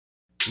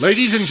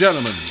Ladies and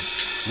gentlemen,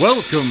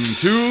 welcome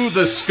to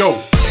The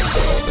Scope.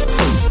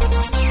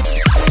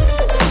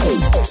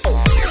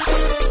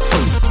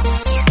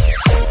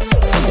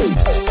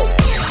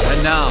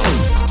 And now,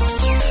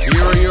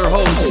 here are your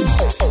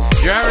hosts,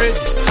 Jared,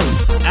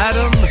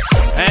 Adam,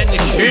 and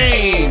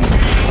Shane.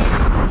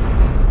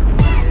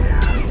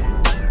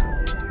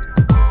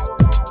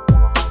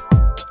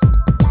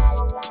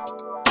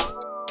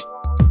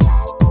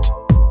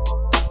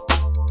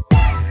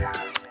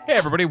 Hey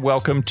everybody,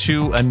 welcome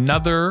to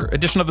another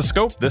edition of The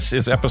Scope. This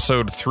is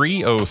episode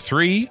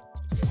 303.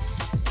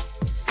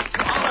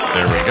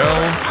 There we go.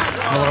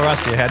 I'm a little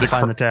rusty. I had to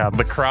find the tab.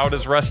 The crowd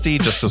is rusty,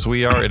 just as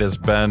we are. It has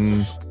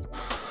been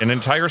an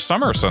entire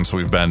summer since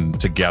we've been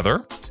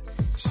together.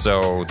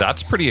 So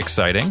that's pretty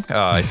exciting.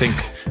 I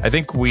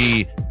think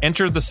we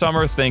entered the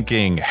summer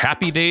thinking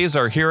happy days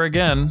are here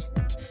again.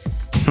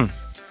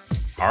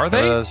 Are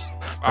they?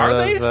 Are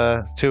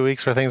those 2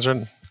 weeks where things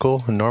are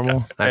cool and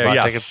normal? I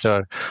bought tickets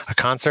to a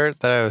concert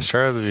that I was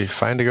sure it would be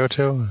fine to go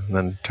to, and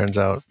then turns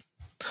out,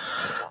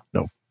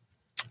 no.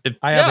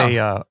 I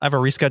have a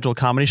rescheduled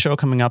comedy show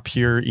coming up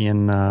here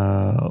in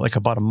like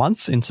about a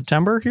month in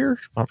September here.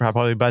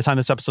 Probably by the time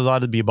this episode's out,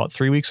 it'd be about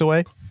 3 weeks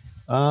away.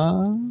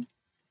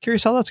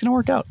 Curious how that's going to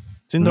work out.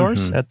 It's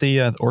indoors at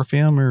the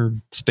Orpheum or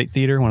State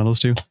Theater, one of those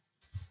two.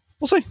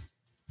 We'll see.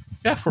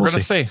 Yeah, we're going to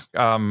see.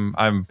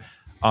 I'm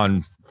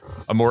on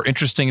a more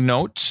interesting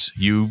note.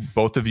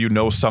 Both of you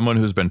know someone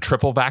who's been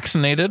triple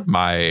vaccinated.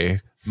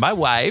 My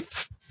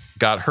wife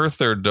got her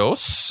third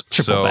dose.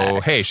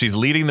 Hey, she's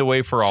leading the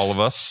way for all of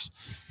us.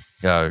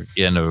 At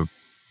the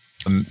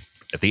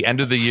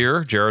end of the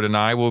year, Jared and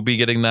I will be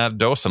getting that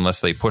dose unless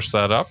they push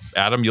that up.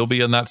 Adam, you'll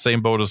be in that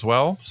same boat as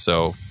well.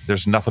 So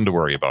there's nothing to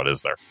worry about,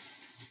 is there?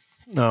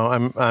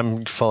 No,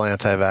 I'm full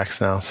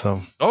anti-vax now.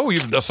 So I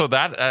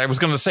was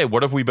going to say,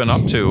 what have we been up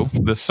to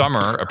this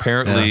summer?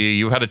 Apparently,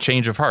 you've had a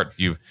change of heart.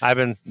 I've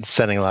been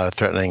sending a lot of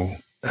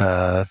threatening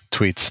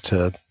tweets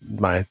to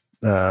my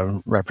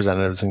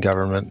representatives in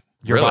government.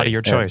 Your body,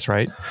 your choice,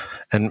 right?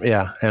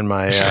 And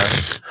my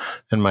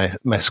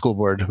school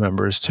board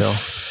members too.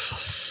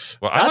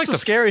 Well, that's the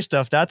scary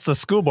stuff. That's the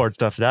school board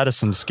stuff. That is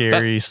some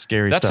scary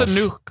stuff.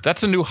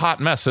 That's a new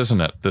hot mess,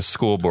 isn't it? This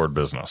school board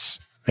business.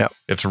 Yeah,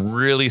 it's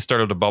really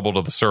started to bubble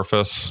to the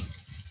surface.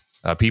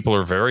 People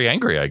are very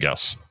angry, I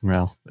guess.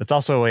 Well, it's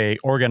also a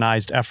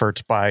organized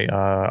effort by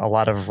a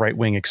lot of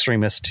right-wing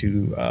extremists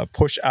to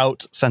push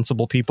out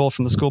sensible people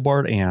from the school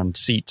board and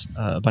seat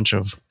a bunch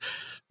of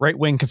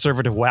right-wing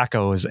conservative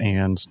wackos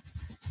and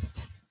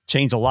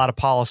change a lot of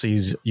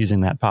policies using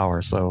that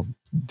power. So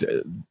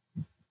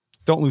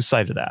don't lose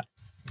sight of that.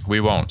 We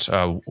won't.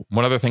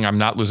 One other thing I'm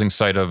not losing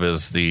sight of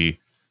is the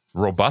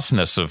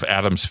robustness of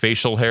Adam's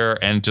facial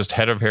hair and just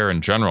head of hair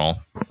in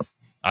general.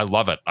 I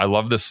love it. I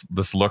love this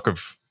look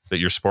that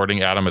you're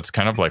sporting, Adam. It's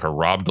kind of like a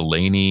Rob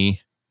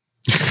Delaney.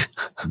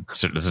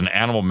 There's an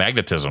animal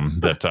magnetism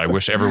that I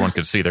wish everyone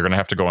could see. They're going to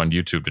have to go on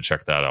YouTube to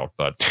check that out.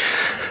 But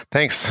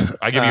thanks.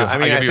 I give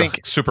you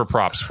super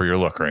props for your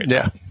look right now.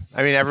 Yeah.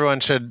 I mean, everyone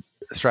should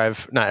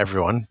strive, not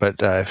everyone, but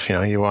if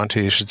you want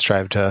to, you should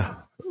strive to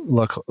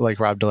look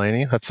like Rob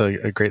Delaney. That's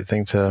a great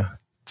thing to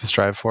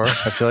strive for.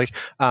 I feel like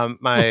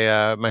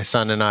my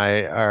son and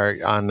I are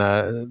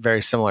on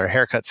very similar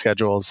haircut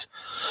schedules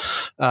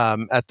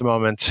at the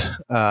moment.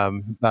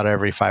 About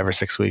every 5 or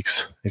 6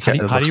 weeks, it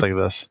looks like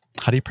this.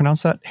 How do you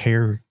pronounce that?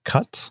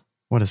 Haircut?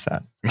 What is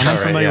that? I'm not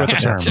familiar with the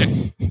term.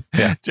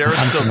 Yeah,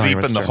 Jared's still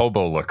deep in the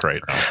hobo look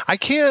right now. I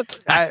can't.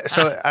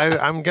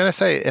 I'm gonna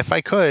say, if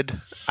I could,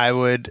 I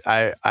would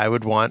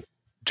want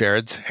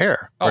Jared's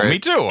hair. Oh, me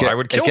too. I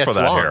would kill for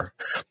that long. Hair.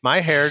 My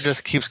hair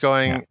just keeps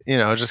going,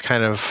 just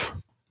kind of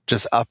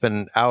just up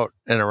and out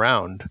and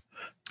around.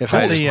 If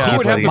I just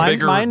would have the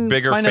bigger mine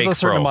fake has a certain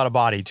fro. amount of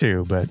body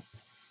too, but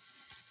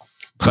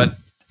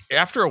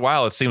after a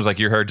while, it seems like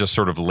your hair just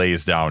sort of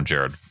lays down,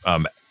 Jared.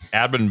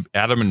 Adam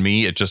and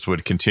me, it just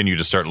would continue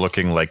to start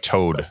looking like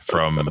Toad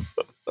from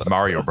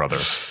Mario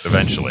Brothers.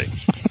 Eventually,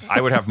 I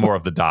would have more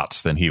of the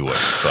dots than he would,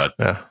 but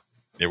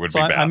it would be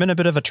bad. I'm in a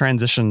bit of a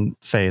transition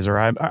phase, or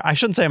I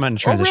shouldn't say I'm in a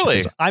transition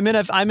phase. I'm in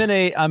a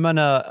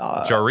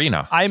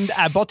Jarina. I'm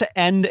about to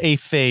end a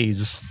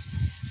phase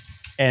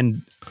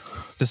and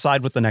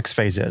decide what the next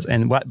phase is.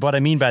 And what I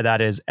mean by that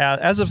is,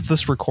 as of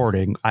this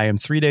recording, I am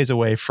 3 days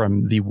away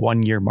from the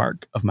 1 year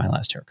mark of my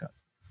last haircut.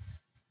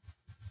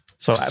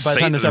 So by the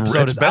time this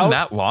episode is out, it's been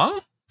that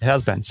long? It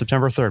has been.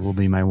 September 3rd will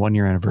be my 1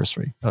 year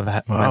anniversary of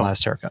my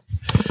last haircut.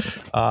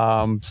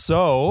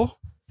 So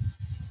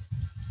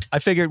I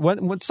figured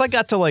once I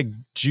got to like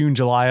June,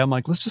 July, I'm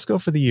like, let's just go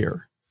for the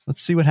year.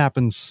 Let's see what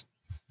happens.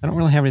 I don't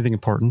really have anything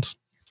important.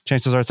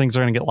 Chances are things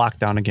are going to get locked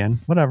down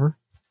again. Whatever.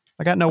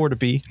 I got nowhere to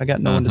be. I got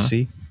no one to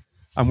see.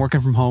 I'm working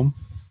from home.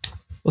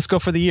 Let's go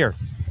for the year.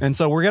 And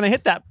so we're going to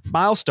hit that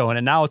milestone.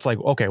 And now it's like,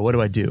 okay, what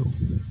do I do?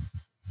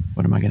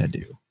 What am I going to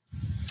do?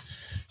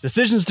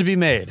 Decisions to be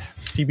made.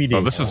 TBD.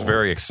 Well, this is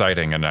very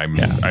exciting, and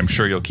I'm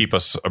sure you'll keep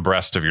us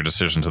abreast of your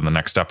decisions in the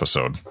next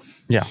episode.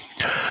 Yeah.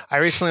 I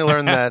recently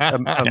learned that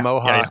a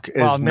mohawk is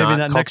well, maybe not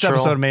that next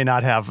cultural. episode may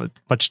not have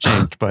much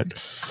change, but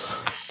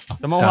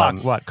The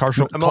Mohawk, what?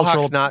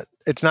 Mohawk's not.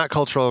 It's not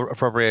cultural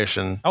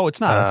appropriation. Oh,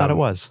 it's not. I thought it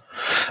was.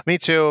 Me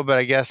too, but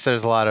I guess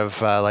there's a lot of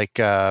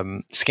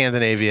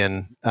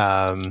Scandinavian.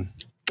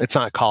 It's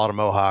not called a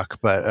Mohawk,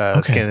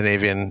 but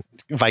Scandinavian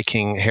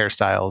Viking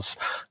hairstyles.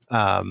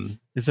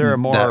 Is there a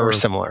more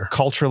similar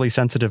culturally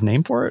sensitive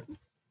name for it?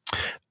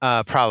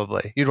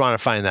 Probably. You'd want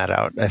to find that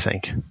out, I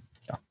think.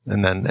 Yeah.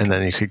 And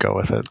then you could go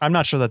with it. I'm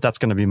not sure that that's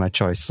going to be my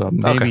choice. So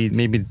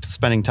maybe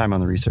spending time on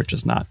the research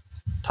is not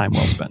time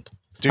well spent.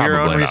 Do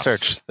your own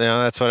research.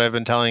 That's what I've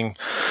been telling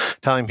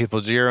people.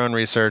 Do your own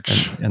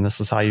research. And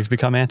this is how you've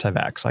become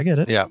anti-vax. I get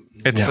it. Yeah.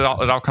 It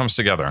all comes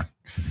together.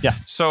 Yeah.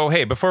 So,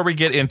 hey, before we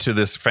get into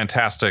this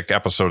fantastic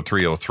episode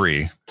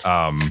 303,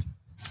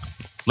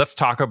 let's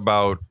talk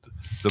about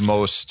the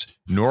most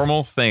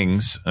normal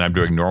things, and I'm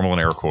doing normal in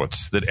air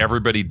quotes, that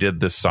everybody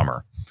did this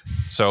summer.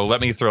 So let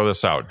me throw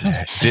this out.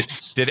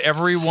 Did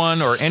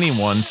everyone or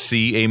anyone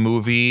see a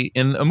movie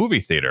in a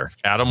movie theater?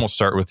 Adam, we'll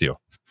start with you.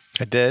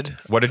 I did.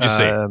 What did you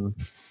see?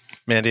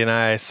 Mandy and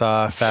I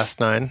saw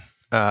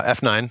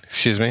F9,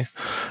 excuse me.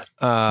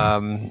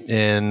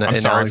 I'm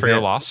sorry for your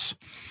loss.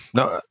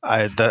 No,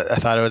 I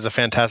thought it was a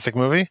fantastic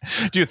movie.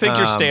 Do you think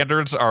your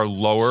standards are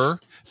lower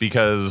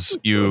because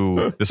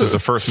this is the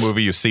first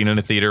movie you've seen in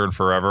a theater in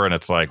forever, and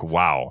it's like,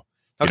 wow.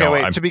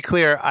 Okay, to be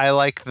clear, I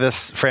like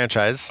this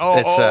franchise.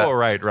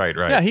 Right.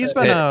 Yeah, he's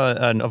been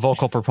a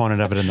vocal proponent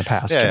of it in the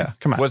past. Yeah.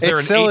 Come on. Was there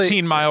an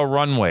 18-mile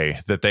runway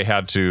that they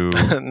had to...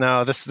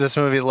 No, this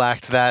movie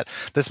lacked that.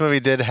 This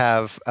movie did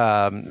have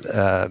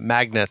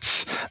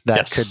magnets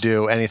that could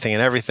do anything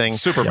and everything.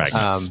 Super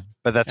magnets.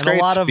 But that's and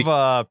great. A lot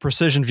of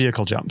precision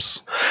vehicle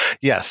jumps.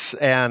 Yes,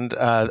 and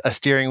a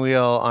steering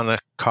wheel on a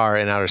car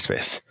in outer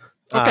space.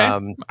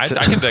 Okay, I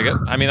can dig it.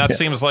 I mean, that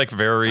seems like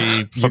something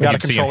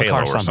you'd see in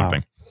Halo or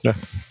something. Yeah.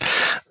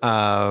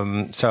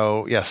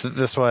 So yes,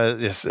 this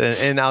was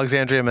in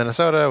Alexandria,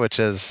 Minnesota, which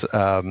is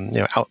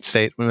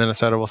outstate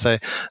Minnesota, we'll say.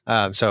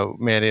 So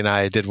Mandy and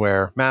I did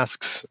wear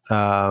masks,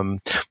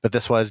 but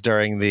this was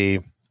during the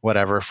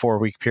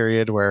 4-week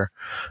period where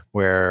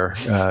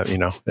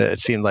it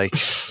seemed like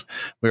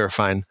we were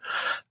fine,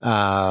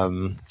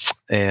 and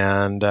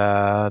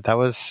that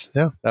was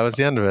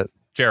the end of it.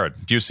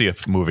 Jared, do you see a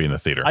movie in the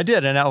theater? I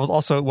did, and it was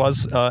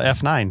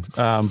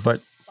F9,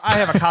 but I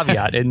have a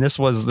caveat, and this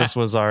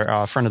was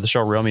our friend of the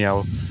show,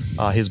 Romeo,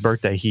 his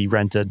birthday. He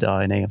rented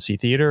an AMC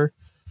theater,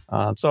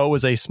 so it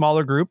was a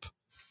smaller group,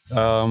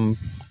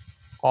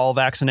 all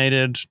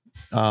vaccinated.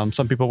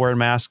 Some people wearing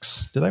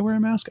masks. Did I wear a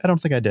mask? I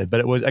don't think I did, but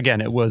it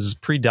was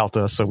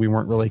pre-Delta, so we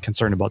weren't really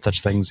concerned about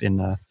such things.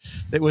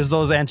 It was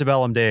those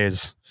antebellum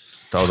days.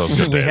 Oh, those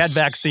good days. We had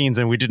vaccines,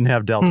 and we didn't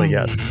have Delta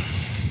yet.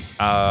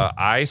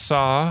 I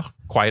saw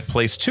Quiet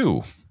Place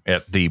 2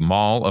 at the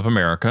Mall of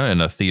America in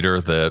a theater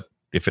that,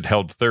 if it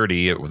held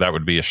 30, that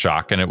would be a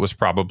shock, and it was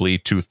probably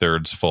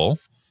 2/3 full.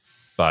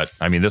 But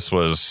I mean, this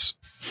was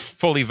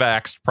fully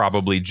vaxxed,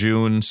 probably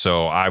June,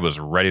 so I was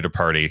ready to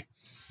party.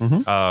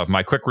 Mm-hmm.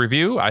 My quick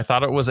review: I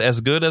thought it was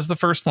as good as the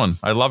first one.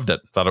 I loved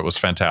it. Thought it was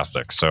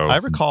fantastic. So I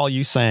recall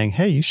you saying,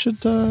 "Hey, you should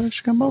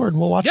come over and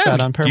we'll watch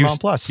that on Paramount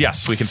Plus."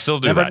 Yes, we can still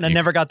do that. I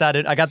never got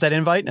that. I got that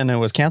invite, and it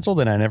was canceled,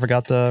 and I never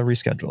got the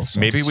reschedule.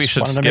 So maybe we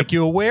should to make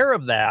you aware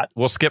of that.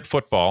 We'll skip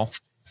football.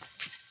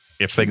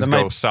 If things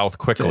go south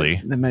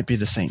quickly. That might be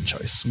the same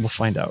choice. We'll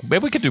find out.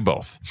 Maybe we could do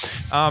both.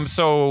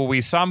 So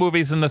we saw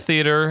movies in the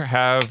theater.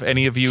 Have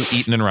any of you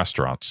eaten in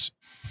restaurants?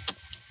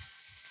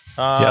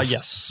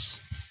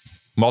 Yes.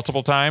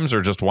 Multiple times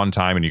or just one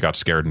time and you got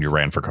scared and you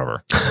ran for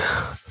cover?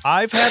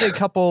 I've had a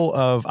couple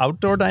of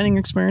outdoor dining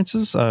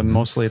experiences,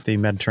 mostly at the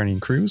Mediterranean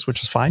Cruise, which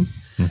was fine.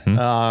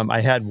 Mm-hmm.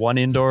 I had one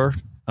indoor.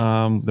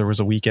 There was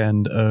a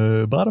weekend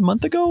about a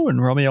month ago,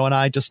 and Romeo and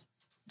I just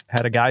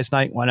had a guys'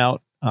 night, went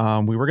out.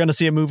 We were going to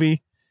see a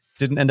movie,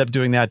 didn't end up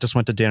doing that, just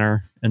went to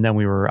dinner, and then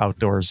we were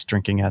outdoors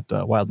drinking at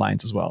Wild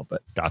Lions as well.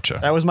 But gotcha.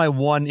 That was my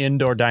one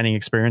indoor dining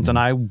experience, and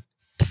I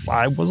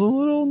was a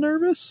little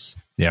nervous.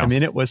 Yeah. I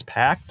mean, it was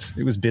packed.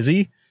 It was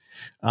busy.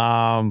 So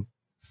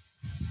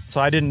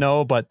I didn't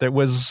know, but it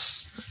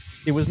was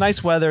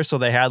nice weather, so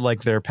they had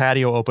like their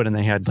patio open and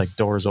they had like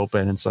doors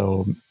open, and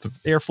so the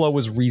airflow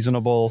was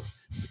reasonable.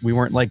 We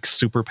weren't like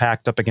super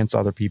packed up against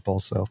other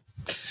people, so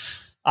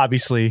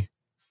obviously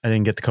I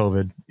didn't get the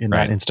COVID in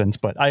that instance,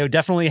 but I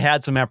definitely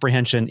had some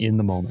apprehension in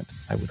the moment,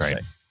 I would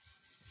say.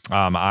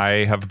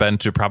 I have been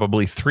to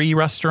probably 3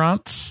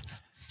 restaurants.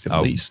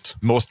 At least.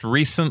 Most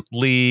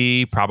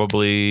recently,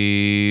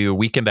 probably a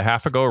week and a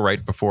half ago,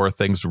 right before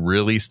things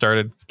really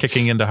started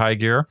kicking into high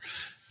gear.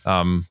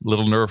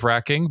 Little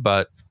nerve-wracking,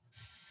 but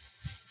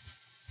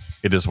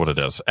it is what it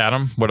is.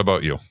 Adam, what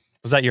about you?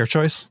 Was that your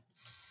choice?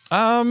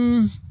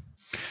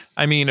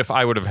 I mean, if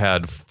I would have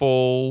had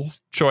full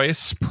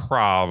choice,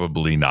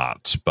 probably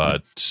not.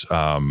 But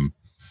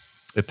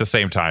at the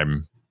same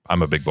time,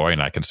 I'm a big boy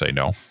and I can say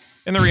no.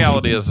 And the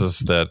reality is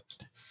that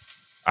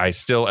I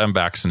still am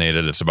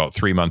vaccinated. It's about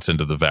 3 months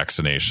into the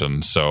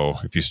vaccination. So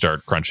if you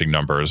start crunching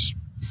numbers,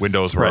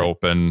 windows were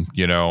open,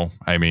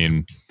 I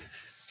mean,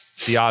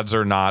 the odds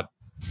are not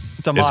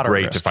as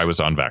great risk. if I was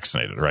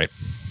unvaccinated, right?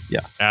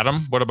 Yeah.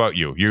 Adam, what about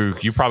you?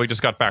 You probably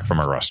just got back from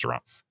a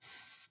restaurant.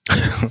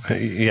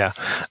 Yeah.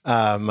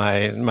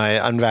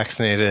 My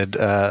unvaccinated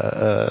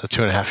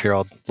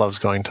 2.5-year-old loves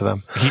going to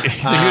them.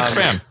 He's a huge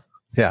fan.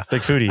 Yeah.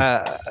 Big foodie.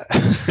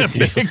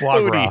 He's the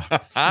foie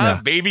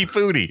gras. Baby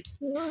foodie.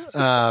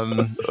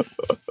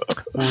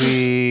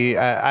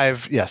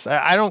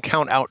 I don't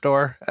count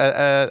outdoor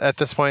at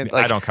this point.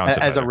 Like, I don't count it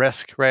as a either.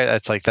 risk, right?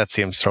 It's like, that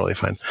seems totally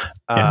fine.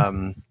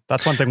 Yeah.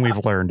 That's one thing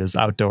we've learned is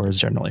outdoor is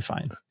generally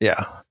fine.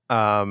 Yeah.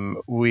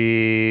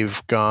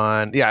 We've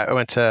gone, I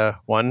went to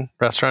one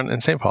restaurant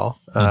in St.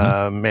 Paul.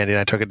 Mandy and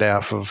I took a day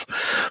off of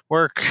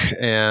work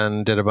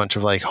and did a bunch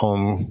of like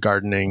home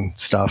gardening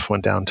stuff.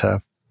 Went down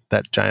to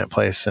that giant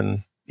place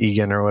in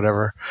Egan or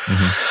whatever.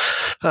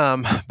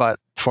 Bought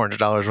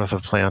 $400 worth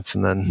of plants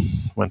and then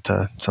went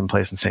to some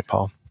place in St.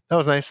 Paul. That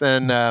was nice.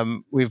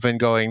 Then we've been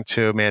going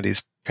to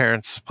Mandy's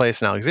parents'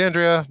 place in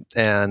Alexandria,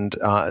 and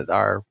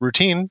our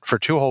routine for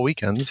 2 whole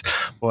weekends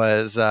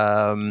was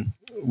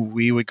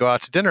we would go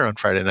out to dinner on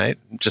Friday night,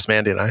 just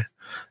Mandy and I,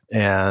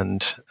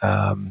 and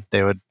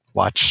they would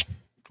watch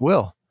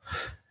Will,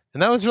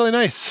 and that was really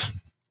nice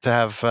to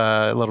have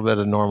a little bit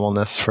of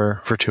normalness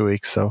for 2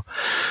 weeks. So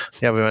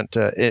yeah, we went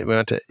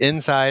to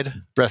inside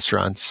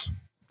restaurants.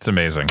 It's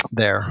amazing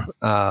There,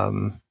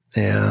 and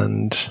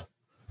it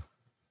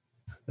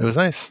was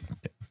nice.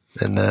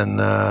 And then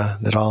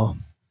it all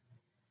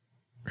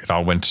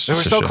went. We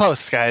were so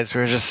close, guys.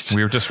 We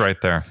were just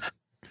right there.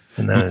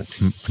 And then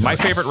my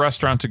favorite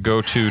restaurant to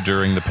go to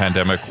during the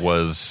pandemic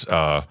was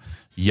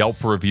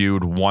Yelp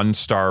reviewed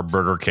 1-star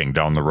Burger King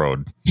down the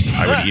road.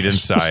 I would eat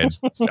inside.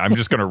 I'm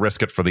just going to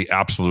risk it for the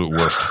absolute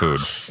worst food,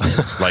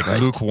 like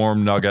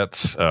lukewarm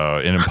nuggets,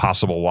 an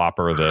Impossible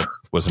Whopper that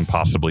was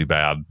impossibly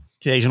bad.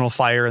 Occasional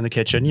fire in the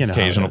kitchen, you know.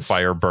 Occasional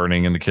fire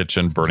burning in the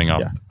kitchen, burning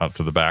up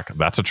to the back.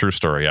 That's a true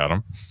story,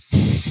 Adam.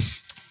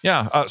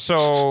 Yeah.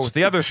 So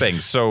the other thing.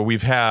 So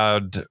we've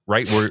had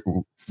right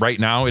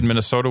now in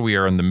Minnesota, we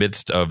are in the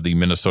midst of the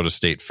Minnesota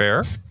State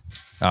Fair.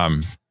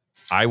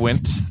 I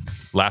went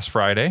last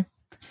Friday,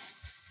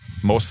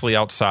 mostly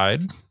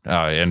outside,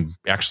 and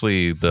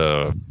actually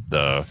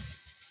the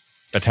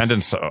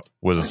attendance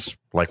was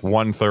like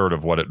 1/3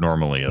 of what it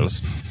normally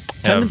is.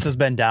 Attendance has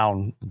been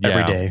down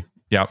every day.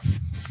 Yeah.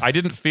 I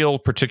didn't feel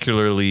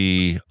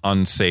particularly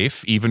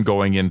unsafe, even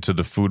going into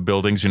the food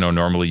buildings. You know,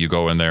 normally you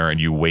go in there and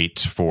you wait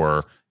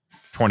for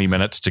 20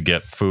 minutes to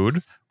get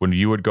food. When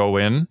you would go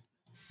in,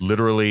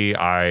 literally,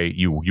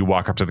 you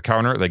walk up to the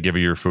counter, they give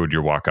you your food,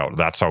 you walk out.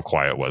 That's how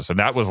quiet it was. And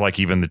that was like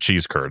even the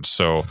cheese curds.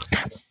 So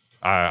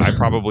I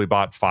probably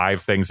bought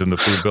 5 things in the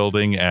food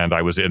building, and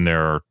I was in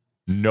there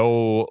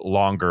no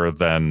longer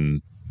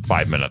than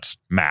 5 minutes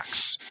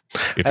max.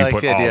 If you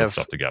put all the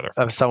stuff together.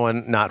 Of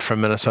someone not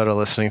from Minnesota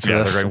listening to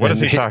this. They're going, what is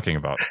he talking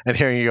about? And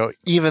hearing you go,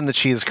 even the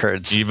cheese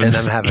curds, and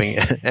them having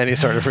any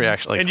sort of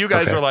reaction. Like, and you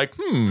guys are like,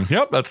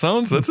 yep, that's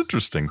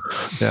interesting.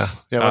 Yeah.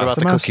 What about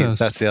the cookies?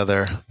 That's the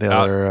other.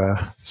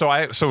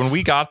 So when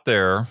we got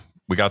there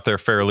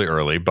fairly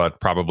early, but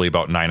probably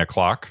about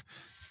 9:00.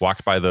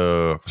 Walked by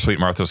the Sweet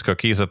Martha's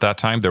Cookies at that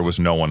time. There was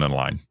no one in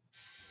line.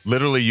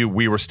 Literally,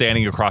 we were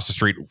standing across the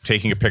street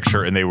taking a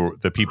picture, and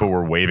the people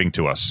were waving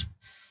to us,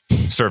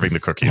 serving the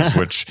cookies.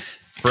 Which,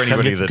 for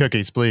anybody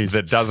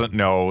that doesn't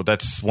know,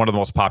 that's one of the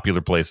most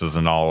popular places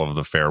in all of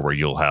the fair, where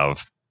you'll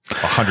have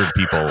 100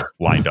 people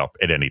lined up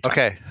at any time.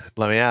 Okay,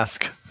 let me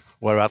ask: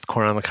 what about the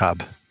corn on the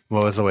cob?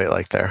 What was the wait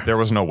like there? There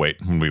was no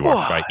wait when we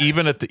walked by.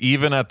 Even at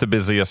the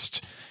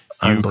busiest,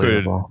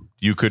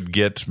 you could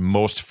get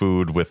most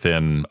food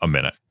within a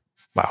minute.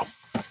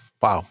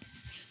 Wow.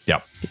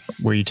 Yep.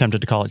 Were you tempted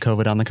to call it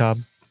COVID on the cob?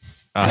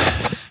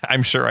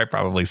 I'm sure I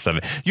probably said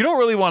it. You don't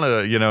really want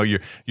to,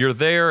 you're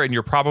there and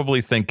you're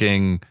probably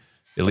thinking,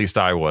 at least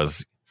I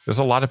was, there's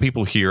a lot of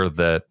people here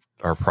that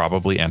are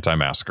probably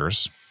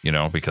anti-maskers,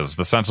 because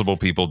the sensible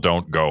people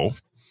don't go.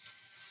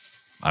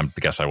 I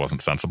guess I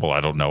wasn't sensible.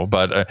 I don't know.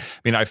 But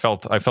I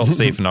felt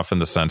safe enough in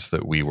the sense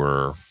that we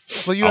were.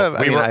 Well, you have,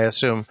 I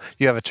assume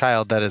you have a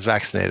child that is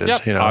vaccinated.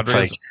 Yep.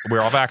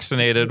 We're all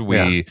vaccinated.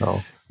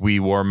 We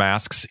wore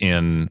masks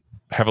in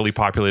heavily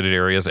populated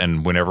areas,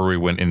 and whenever we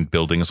went in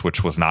buildings,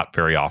 which was not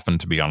very often,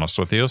 to be honest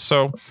with you.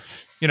 So,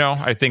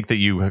 I think that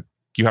you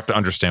have to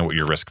understand what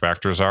your risk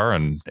factors are,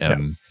 and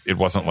it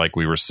wasn't like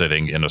we were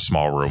sitting in a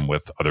small room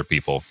with other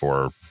people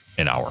for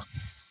an hour.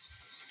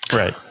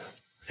 Right.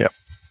 Yep.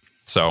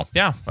 So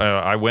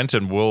I went,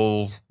 and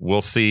we'll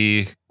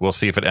see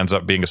if it ends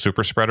up being a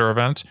super spreader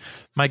event.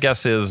 My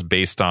guess is,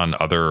 based on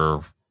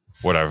anecdotal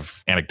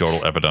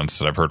evidence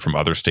that I've heard from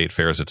other state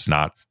fairs, it's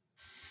not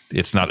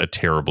a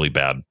terribly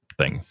bad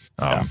thing.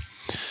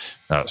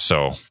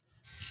 So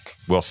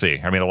we'll see.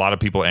 A lot of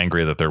people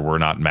angry that there were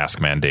not mask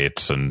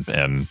mandates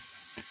and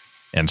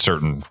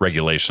certain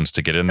regulations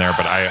to get in there.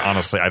 But I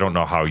honestly, I don't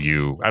know how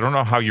you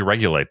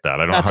regulate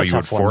that. I don't know how you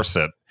would force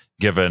it,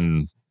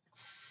 given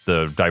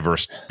the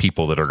diverse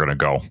people that are going to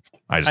go.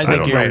 I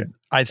don't know.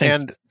 I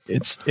think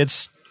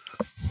it's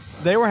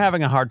they were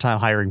having a hard time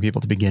hiring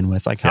people to begin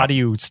with. Like, how do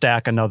you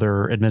stack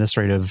another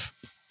administrative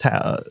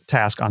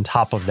task on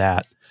top of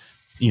that?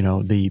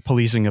 the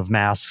policing of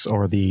masks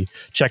or the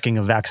checking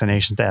of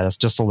vaccination status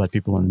just to let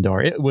people in the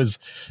door. It was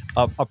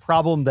a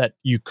problem that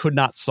you could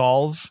not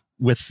solve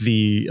with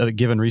the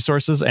given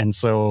resources. And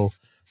so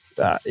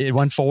it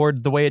went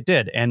forward the way it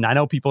did. And I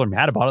know people are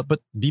mad about it,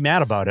 but be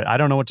mad about it. I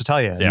don't know what to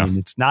tell you. Yeah. I mean,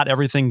 it's not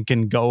everything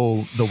can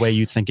go the way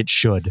you think it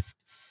should.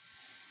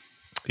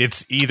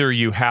 It's either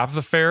you have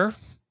the fair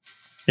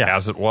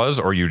as it was,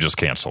 or you just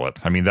cancel it.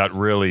 I mean, that's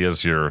really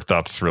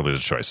the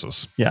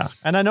choices. Yeah.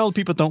 And I know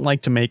people don't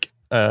like to make,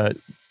 they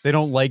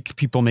don't like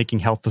people making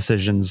health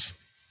decisions.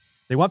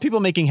 They want people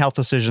making health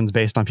decisions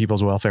based on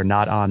people's welfare,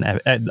 not on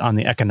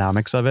the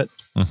economics of it.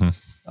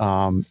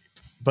 Mm-hmm.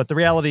 But the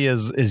reality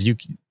is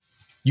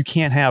you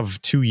can't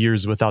have 2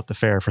 years without the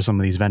fair for some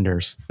of these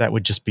vendors. That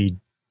would just be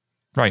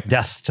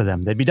death to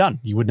them. They'd be done.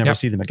 You would never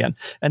see them again.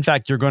 In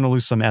fact, you're going to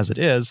lose some as it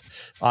is,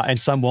 and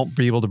some won't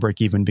be able to break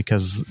even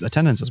because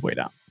attendance is way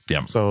down.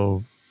 Yeah.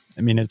 So,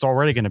 I mean, it's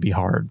already going to be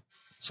hard.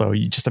 So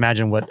you just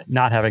imagine what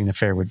not having the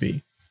fair would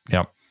be.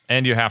 Yep.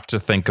 And you have to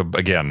think of,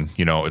 again,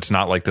 it's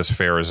not like this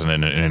fair is in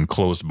an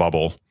enclosed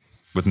bubble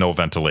with no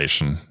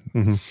ventilation.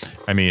 Mm-hmm.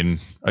 I mean,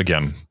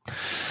 again,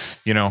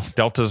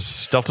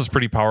 Delta's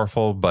pretty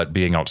powerful, but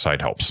being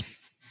outside helps.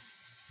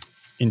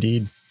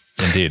 Indeed.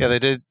 Yeah, they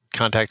did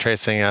contact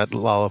tracing at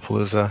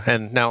Lollapalooza,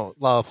 and now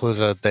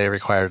Lollapalooza, they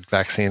required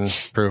vaccine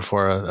proof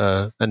or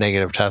a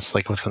negative test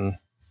like within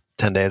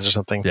 10 days or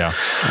something. Yeah.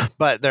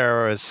 But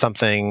there was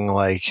something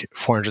like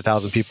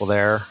 400,000 people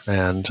there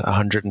and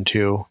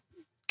 102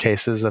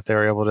 cases that they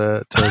were able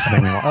to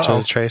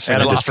trace.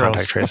 And just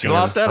contact tracing. He's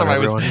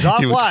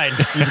offline.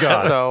 He's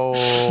gone.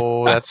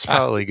 So that's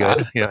probably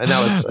good. And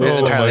that was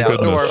entirely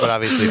outdoor, but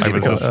obviously I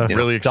was just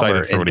really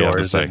excited for what he had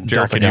to say.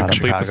 Jared, can you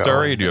complete the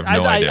story? Do you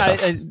have no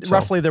idea?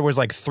 Roughly, there was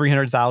like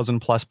 300,000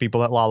 plus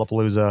people at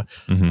Lollapalooza.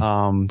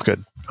 Mm-hmm.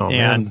 Good. Oh,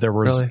 and man. there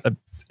was Really? a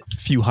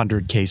few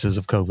hundred cases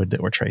of COVID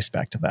that were traced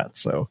back to that.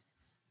 So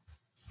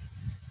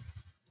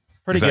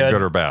pretty Is that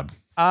good or bad?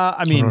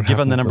 I mean,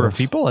 given the number of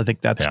people, I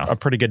think that's Yeah. a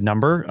pretty good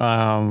number.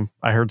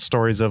 I heard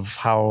stories of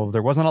how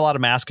there wasn't a lot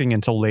of masking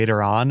until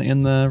later on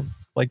in the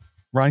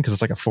run, because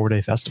it's like a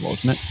 4-day festival,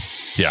 isn't it?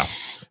 Yeah.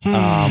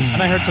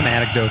 And I heard some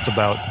anecdotes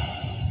about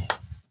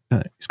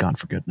he's gone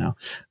for good now.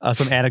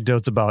 Some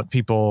anecdotes about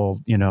people,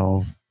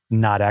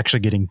 not actually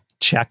getting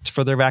checked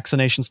for their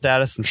vaccination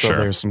status, and so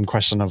there's some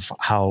question of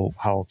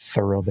how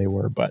thorough they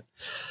were. But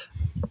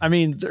I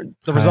mean,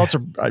 the results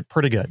are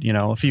pretty good.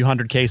 A few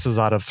hundred cases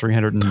out of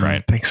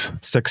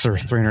 306 or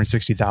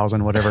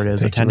 360,000, whatever it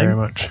is, Thank attending. you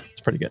very much.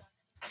 It's pretty good.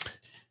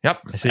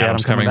 Yep. I see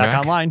Adam's coming back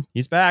online.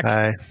 He's back.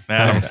 Hi.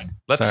 Adam,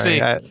 let's see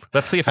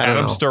if I don't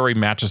Adam's know. story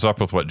matches up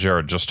with what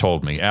Jared just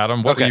told me.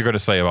 Adam, what were you going to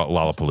say about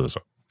Lollapalooza?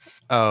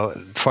 Oh,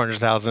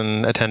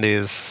 400,000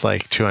 attendees,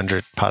 like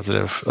 200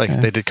 positive.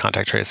 They did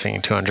contact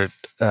tracing, 200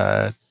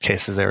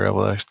 cases they were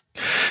able to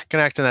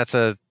connect, and that's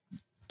a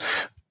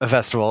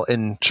festival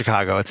in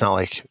Chicago. It's not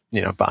like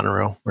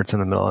Bonnaroo, where it's in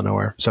the middle of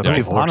nowhere. So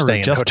people were staying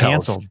in just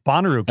hotels. canceled.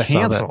 Bonnaroo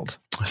canceled.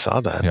 I saw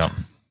that. Yeah.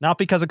 Not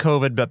because of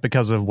COVID, but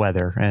because of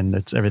weather, and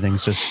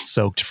everything's just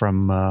soaked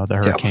from the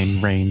hurricane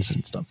rains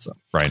and stuff. So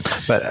Right.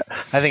 But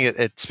I think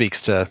it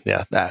speaks to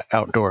that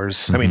outdoors.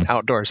 Mm-hmm. I mean,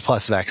 outdoors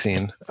plus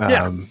vaccine.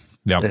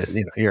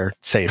 You're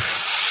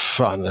safe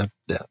on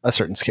a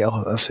certain scale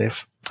of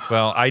safe.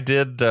 Well, I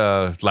did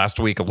last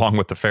week, along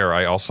with the fair.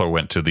 I also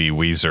went to the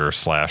Weezer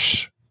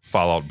 /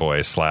 Fall Out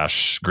Boy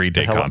 / Green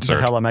Day concert.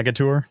 The Hella Mega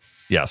Tour.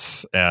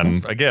 Yes,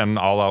 and again,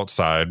 all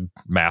outside,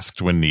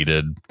 masked when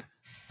needed.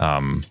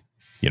 I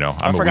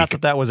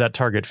forgot that was at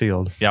Target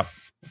Field. Yep.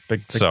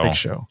 Big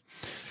show.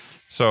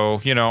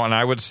 So, and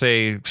I would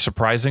say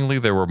surprisingly,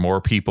 there were more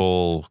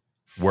people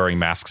wearing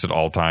masks at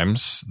all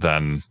times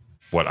than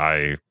what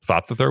I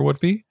thought that there would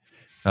be,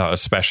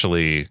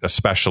 especially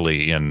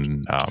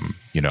in,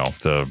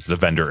 the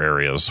vendor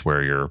areas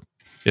where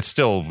it's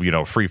still,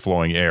 free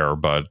flowing air,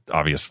 but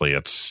obviously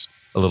it's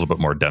a little bit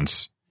more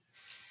dense.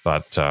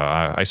 But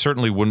I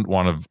certainly wouldn't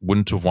have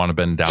wanted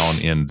been down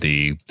in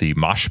the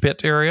mosh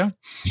pit area.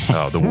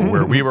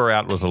 Where we were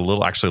at was a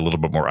little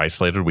bit more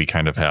isolated. We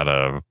kind of had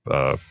a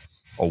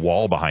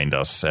wall behind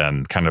us,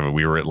 and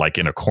we were like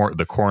in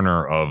the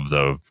corner of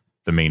the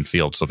main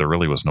field, so there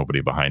really was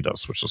nobody behind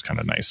us, which was kind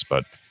of nice.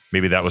 But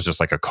maybe that was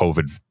just like a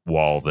COVID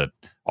wall that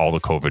all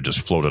the COVID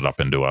just floated up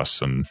into us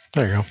and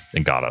there you go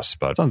and got us.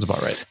 But sounds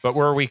about right. But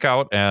we're a week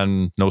out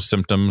and no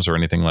symptoms or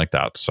anything like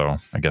that. So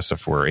I guess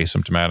if we're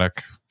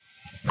asymptomatic,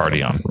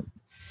 party on.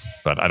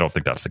 But I don't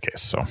think that's the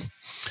case. So,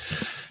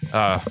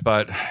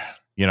 but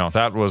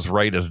that was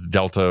right as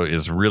Delta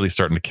is really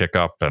starting to kick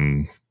up,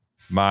 and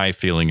my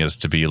feeling is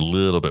to be a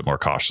little bit more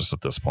cautious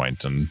at this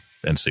point and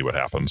see what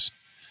happens.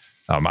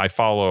 I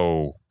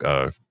follow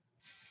a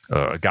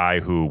guy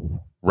who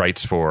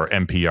writes for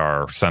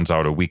NPR, sends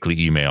out a weekly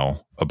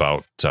email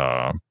about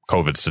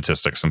COVID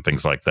statistics and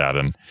things like that.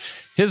 And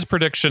his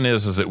prediction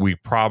is that we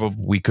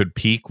could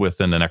peak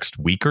within the next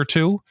week or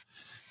two.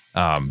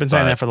 Been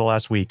saying that for the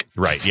last week.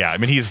 Right. Yeah. I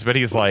mean,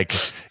 he's like,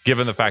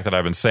 given the fact that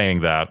I've been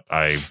saying that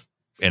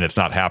and it's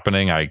not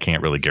happening, I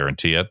can't really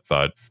guarantee it,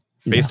 but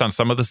Based on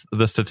some of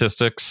the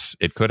statistics,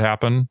 it could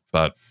happen,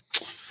 but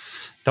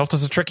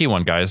Delta's a tricky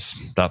one, guys.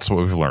 That's what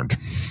we've learned.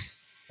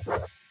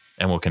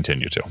 And we'll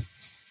continue to.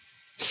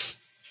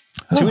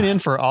 Tune in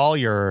for all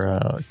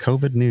your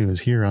COVID news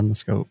here on The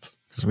Scope.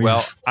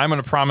 Well, I'm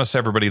going to promise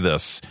everybody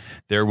this.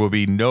 There will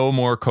be no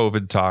more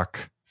COVID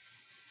talk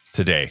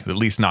today, at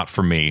least not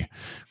for me.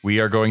 We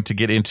are going to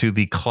get into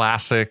the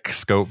classic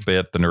Scope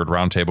bit, the Nerd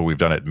Roundtable. We've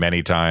done it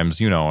many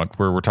times. You know it,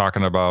 where we're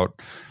talking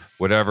about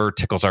whatever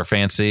tickles our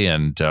fancy,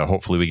 and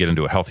hopefully we get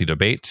into a healthy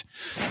debate.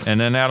 And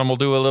then Adam will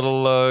do a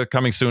little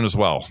coming soon as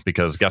well,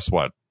 because guess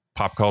what?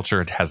 Pop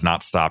culture has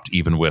not stopped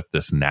even with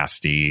this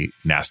nasty,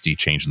 nasty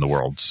change in the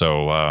world.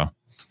 So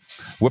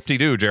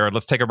whoop-de-doo, Jared.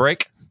 Let's take a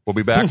break. We'll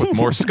be back with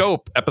more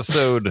Scope,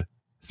 episode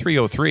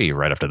 303,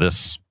 right after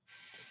this.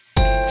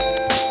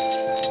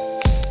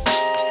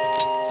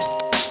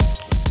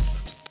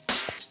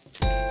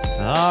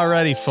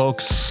 Alrighty,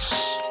 folks.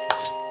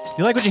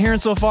 You like what you're hearing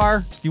so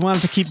far? You want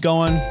it to keep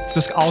going?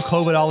 Just all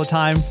COVID all the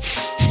time?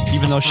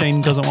 Even though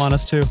Shane doesn't want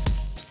us to?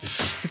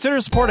 Consider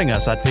supporting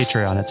us at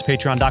Patreon. It's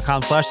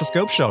patreon.com/The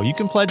Scope Show. You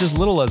can pledge as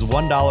little as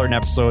 $1 an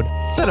episode.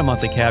 Set a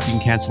monthly cap. You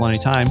can cancel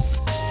anytime.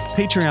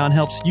 Patreon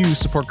helps you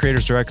support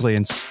creators directly,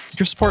 and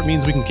your support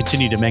means we can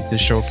continue to make this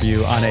show for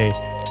you on a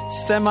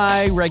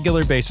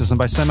semi-regular basis. And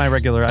by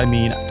semi-regular, I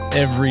mean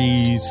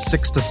every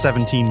 6 to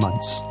 17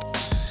 months.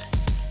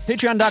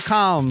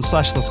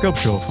 Patreon.com/The Scope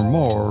Show for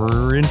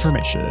more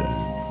information.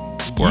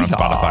 We're on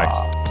Spotify.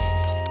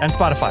 And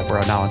Spotify.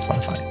 We're now on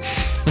Spotify.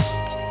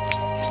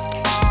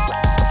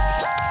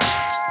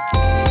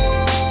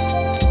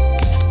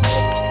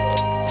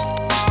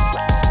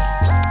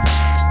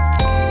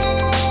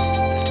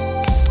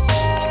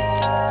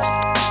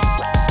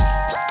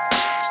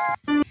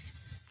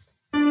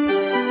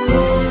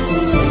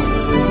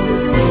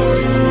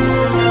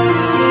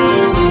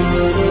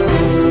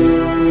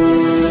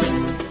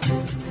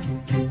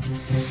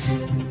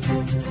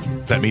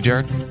 Is that me,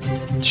 Jared?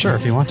 Sure,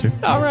 if you want to.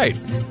 All right.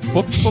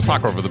 We'll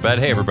talk over the bed.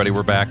 Hey, everybody,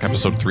 we're back.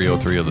 Episode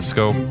 303 of The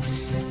Scope,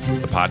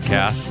 the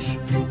podcast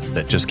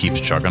that just keeps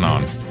chugging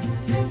on.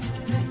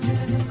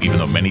 Even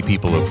though many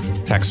people have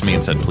texted me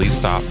and said, please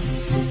stop.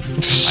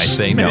 I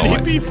say no.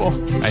 Many people.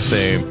 I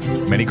say,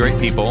 many great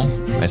people.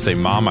 I say,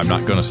 Mom, I'm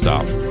not going to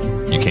stop.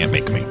 You can't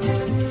make me.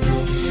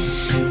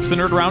 It's the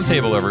Nerd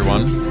Roundtable,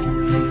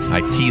 everyone.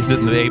 I teased it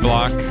in the A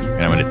block,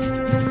 and I'm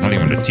not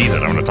even going to tease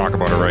it. I'm going to talk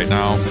about it right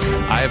now.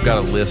 I have got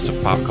a list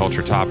of pop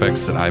culture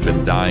topics that I've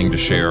been dying to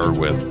share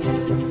with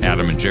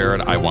Adam and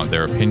Jared. I want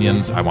their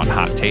opinions. I want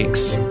hot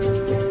takes.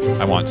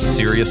 I want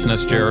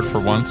seriousness, Jared, for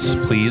once,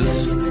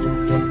 please.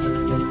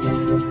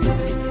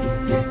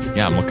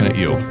 Yeah, I'm looking at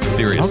you.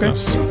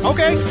 Seriousness.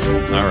 Okay.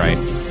 All right.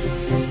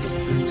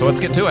 So let's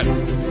get to it.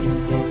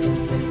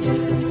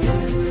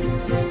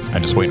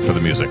 I'm just waiting for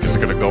the music. Is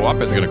it going to go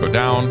up? Is it going to go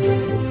down?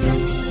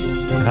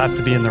 You have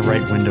to be in the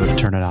right window to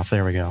turn it off.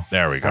 There we go.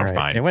 There we go. All right.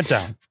 Fine. It went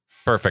down.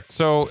 Perfect.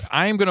 So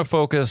I'm going to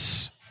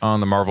focus on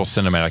the Marvel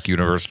Cinematic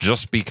Universe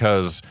just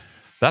because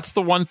that's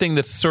the one thing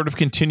that's sort of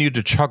continued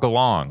to chug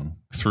along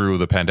through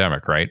the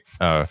pandemic, right?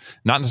 Not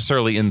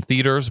necessarily in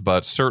theaters,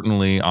 but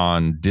certainly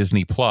on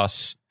Disney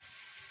Plus.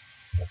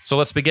 So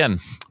let's begin.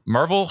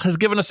 Marvel has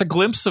given us a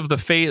glimpse of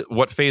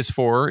what Phase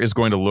 4 is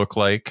going to look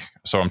like.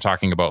 So I'm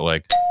talking about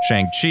like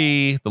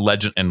Shang-Chi, the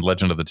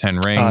Legend of the Ten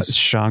Rings,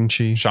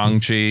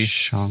 Shang-Chi,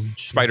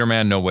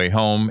 Spider-Man No Way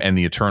Home, and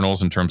the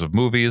Eternals in terms of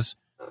movies,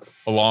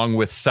 along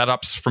with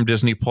setups from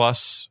Disney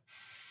Plus.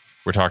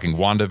 We're talking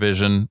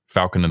WandaVision,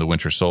 Falcon and the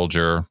Winter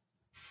Soldier,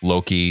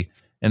 Loki,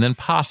 and then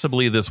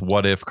possibly this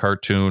What If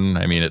cartoon.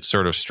 I mean, it's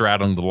sort of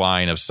straddling the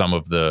line of some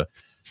of the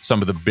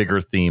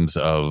bigger themes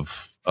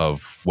of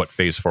what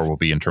Phase 4 will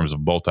be in terms of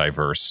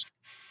multiverse.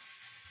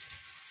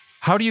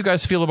 How do you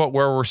guys feel about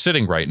where we're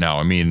sitting right now?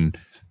 I mean,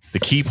 the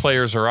key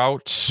players are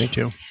out. Me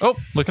too. Oh,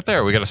 look at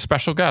there. We got a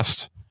special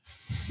guest.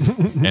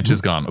 And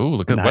she's gone. Ooh,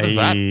 look at nice. What is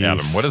that,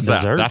 Adam? What is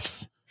Dessert. that?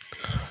 That's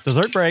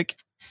dessert break.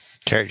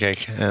 Carrot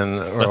cake. And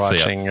we're Let's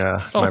watching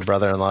my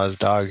brother-in-law's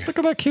dog. Look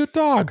at that cute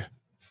dog.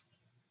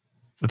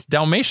 It's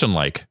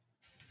Dalmatian-like.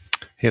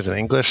 He has an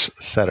English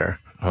setter.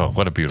 Oh,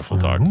 what a beautiful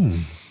dog. Ooh.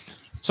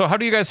 So how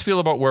do you guys feel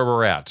about where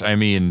we're at? I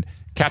mean,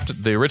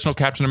 the original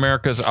Captain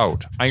America is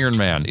out. Iron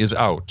Man is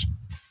out.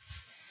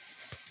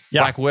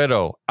 Yeah. Black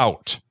Widow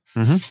out.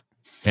 Mm-hmm.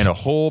 And a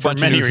whole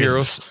bunch of new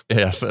heroes.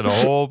 Yes, and a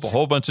whole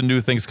bunch of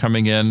new things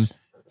coming in.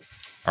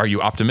 Are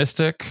you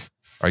optimistic?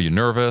 Are you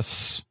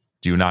nervous?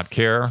 Do you not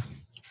care?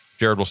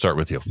 Jared, we'll start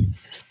with you.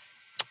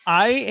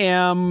 I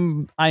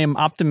am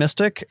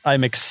optimistic.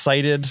 I'm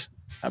excited,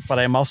 but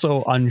I'm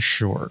also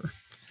unsure.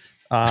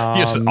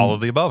 Yes, all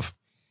of the above.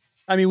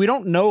 I mean, we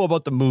don't know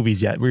about the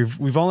movies yet.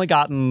 We've only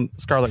gotten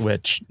Scarlet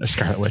Witch.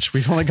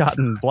 We've only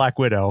gotten Black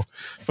Widow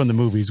from the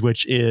movies,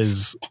 which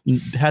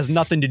has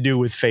nothing to do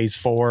with Phase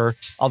 4.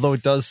 Although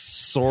it does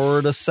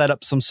sort of set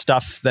up some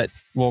stuff that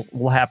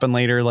will happen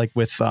later, like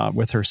with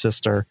her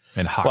sister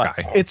and Hawkeye.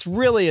 But it's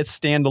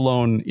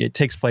standalone. It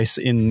takes place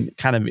in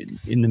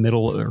the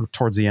middle or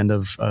towards the end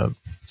of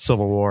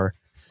Civil War.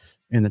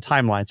 in the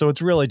timeline. So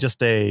it's really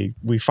just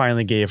we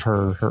finally gave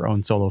her her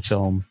own solo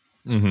film.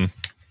 Mm-hmm.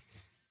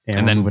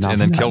 And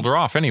then killed her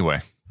off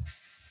anyway.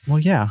 Well,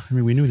 yeah. I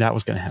mean, we knew that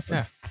was going to happen.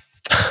 Yeah.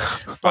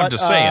 But, I'm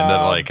just saying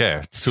that, like,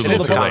 hey, too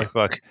little too late.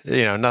 Book.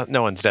 You know,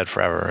 no one's dead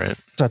forever, right?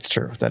 That's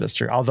true. That is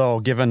true. Although,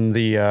 given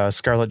the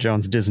Scarlett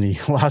Jones Disney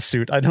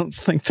lawsuit, I don't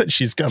think that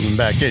she's coming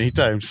back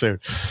anytime soon.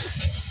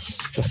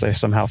 Guess they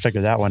somehow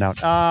figured that one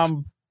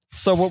out.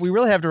 So what we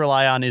really have to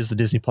rely on is the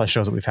Disney Plus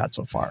shows that we've had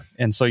so far.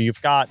 And so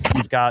you've got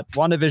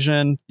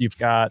WandaVision, you've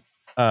got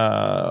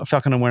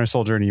Falcon and Winter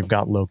Soldier, and you've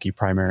got Loki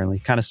primarily,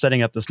 kind of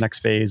setting up this next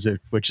phase,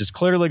 which is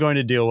clearly going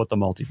to deal with the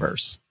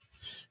multiverse.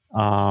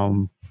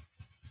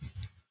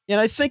 And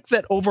I think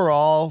that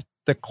overall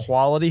the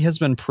quality has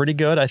been pretty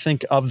good. I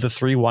think of the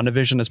three,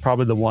 WandaVision is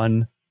probably the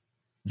one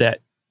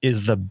that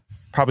is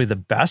probably the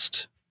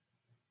best.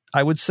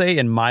 I would say,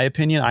 in my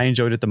opinion, I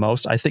enjoyed it the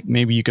most. I think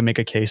maybe you can make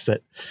a case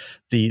that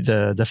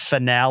the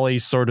finale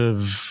sort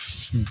of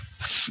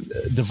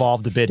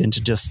devolved a bit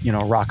into just,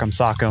 rock'em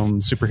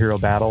sock'em superhero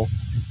battle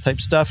type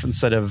stuff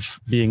instead of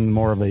being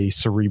more of a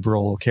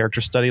cerebral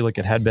character study like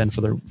it had been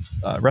for the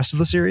rest of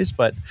the series.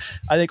 But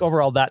I think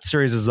overall that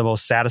series is the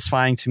most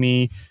satisfying to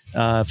me.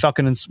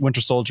 Falcon and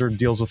Winter Soldier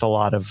deals with a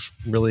lot of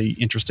really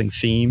interesting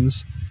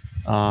themes.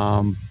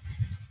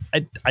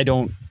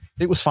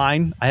 It was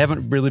fine. I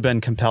haven't really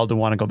been compelled to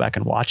want to go back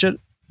and watch it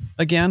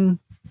again.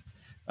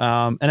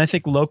 And I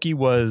think Loki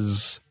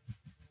was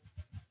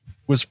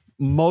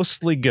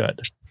mostly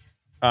good.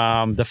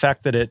 The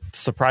fact that it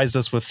surprised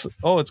us with,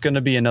 it's going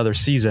to be another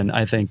season,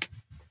 I think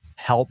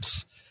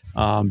helps,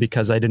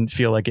 because I didn't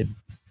feel like it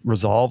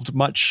resolved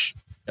much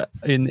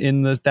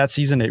in that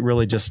season. It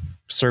really just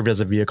served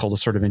as a vehicle to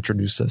sort of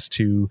introduce us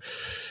to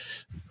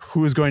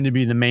who is going to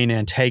be the main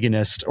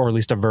antagonist, or at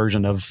least a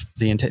version of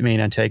the main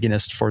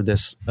antagonist for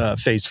this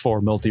phase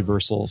 4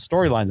 multiversal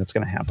storyline that's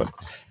going to happen.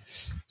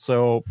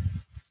 So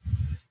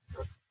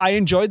I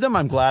enjoyed them.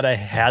 I'm glad I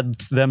had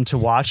them to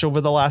watch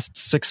over the last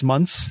 6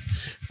 months.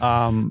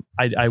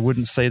 I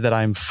wouldn't say that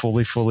I'm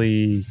fully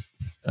fulfilled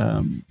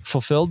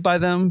by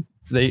them.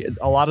 A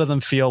lot of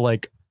them feel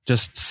like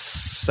just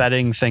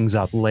setting things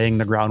up, laying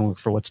the groundwork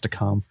for what's to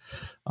come.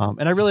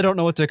 And I really don't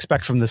know what to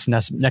expect from this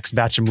next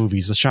batch of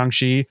movies. With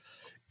Shang-Chi,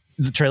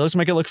 the trailers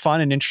make it look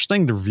fun and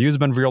interesting. The reviews have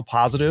been real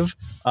positive.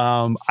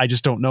 I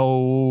just don't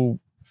know.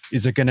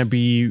 Is it going to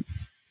be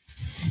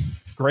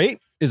great?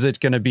 Is it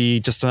going to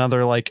be just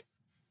another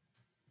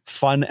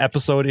fun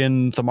episode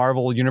in the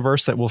Marvel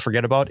universe that we'll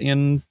forget about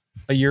in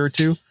a year or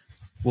two?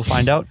 We'll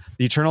find out.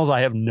 The Eternals,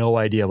 I have no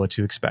idea what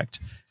to expect.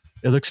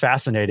 It looks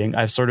fascinating.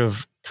 I've sort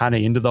of kind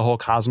of into the whole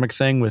cosmic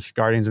thing with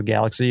Guardians of the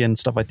Galaxy and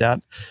stuff like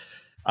that.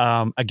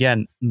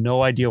 Again,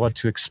 no idea what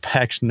to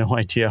expect. No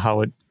idea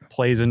how it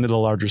plays into the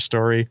larger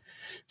story.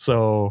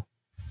 So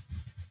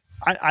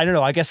I don't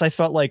know. I guess I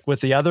felt like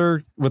with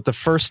the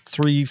first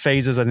 3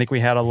 phases, I think we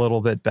had a little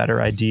bit better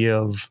idea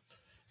of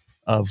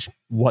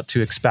what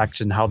to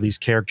expect and how these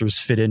characters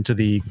fit into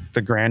the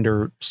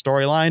grander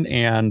storyline.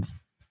 And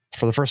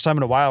for the first time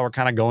in a while, we're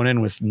kind of going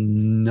in with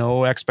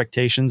no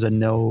expectations and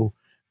no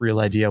real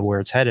idea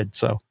where it's headed.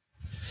 So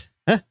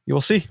you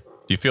will see. Do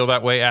you feel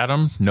that way,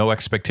 Adam? No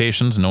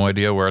expectations, no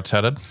idea where it's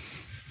headed?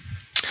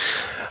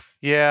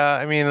 Yeah,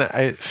 I mean,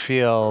 I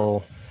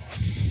feel...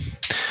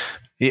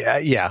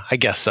 Yeah, I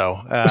guess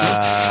so.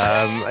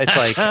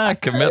 It's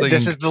like committing.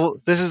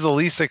 This is the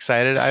least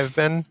excited I've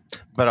been,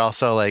 but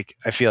also I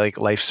feel like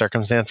life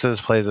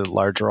circumstances plays a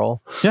large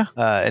role. Yeah,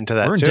 into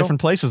that. We're in too. different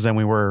places than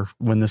we were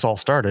when this all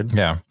started.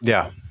 Yeah.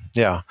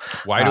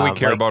 Why do we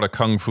care about a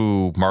kung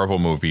fu Marvel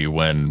movie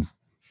when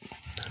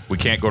we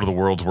can't go to the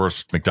world's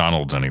worst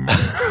McDonald's anymore?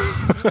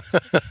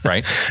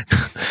 Right?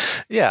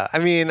 Yeah, I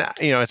mean,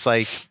 it's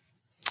like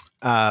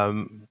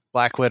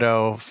Black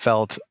Widow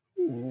felt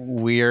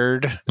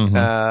weird.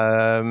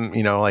 Mm-hmm.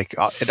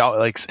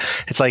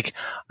 It's like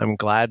I'm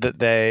glad that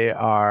they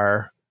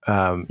are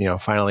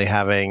finally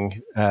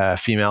having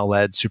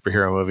female-led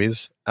superhero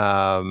movies.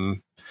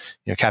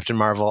 Captain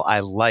Marvel I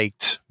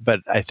liked,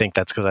 but I think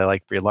that's because I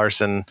like Brie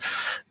Larson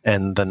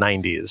and the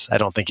 90s. I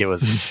don't think it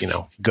was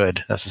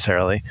good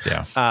necessarily.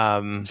 Yeah,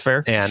 it's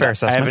fair. And it's fair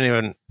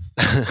assessment.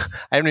 I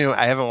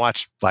haven't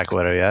watched Black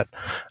Widow yet.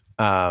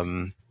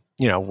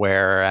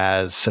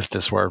 Whereas if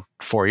this were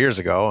 4 years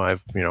ago, I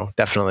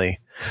definitely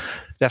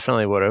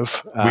would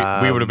have.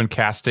 We would have been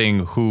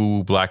casting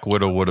who Black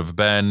Widow would have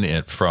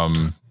been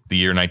from the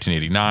year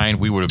 1989.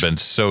 We would have been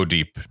so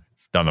deep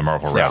down the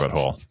Marvel rabbit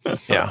hole.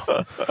 Yeah.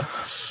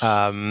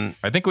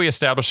 I think we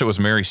established it was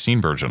Mary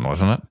Steenburgen,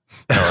 wasn't it?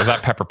 Or was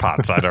that Pepper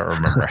Potts? I don't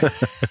remember.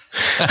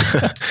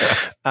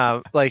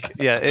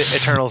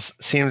 Eternals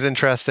seems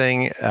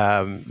interesting.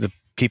 The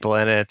people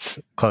in it,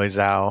 Chloe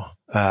Zhao,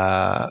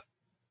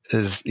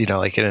 is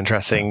an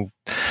interesting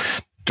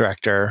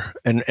director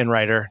and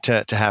writer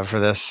to have for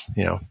this.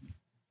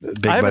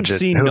 Big I haven't budget.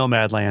 seen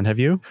Nomadland. Have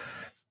you?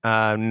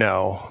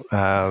 No,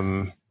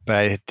 but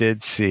I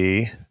did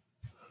see.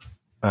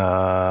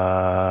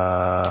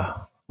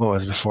 What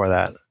was before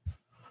that?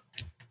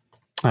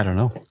 I don't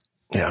know.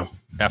 Yeah.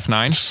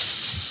 F9.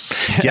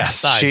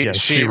 Yes,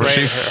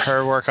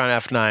 her work on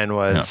F9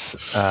 was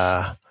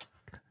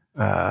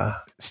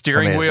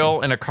steering amazing.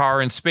 wheel in a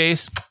car in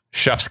space.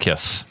 Chef's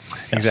kiss.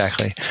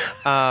 Exactly.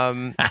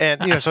 And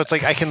so it's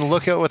like I can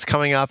look at what's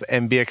coming up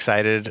and be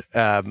excited.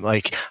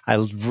 Like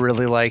I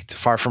really liked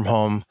Far From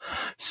Home,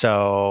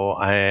 so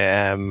I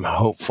am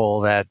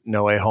hopeful that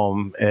No Way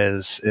Home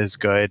is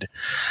good.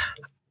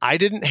 I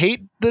didn't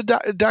hate the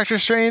Doctor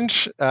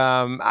Strange.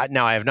 Now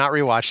I have not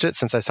rewatched it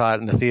since I saw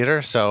it in the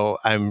theater, so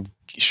I'm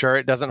sure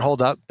it doesn't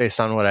hold up based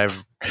on what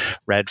I've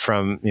read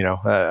from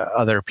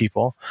other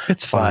people.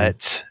 It's fine.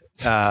 But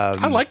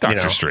I like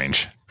Doctor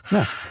Strange.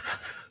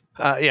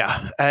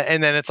 Yeah.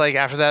 And then it's like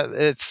after that,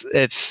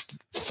 it's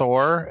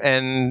Thor,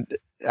 and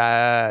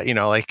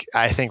like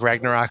I think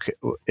Ragnarok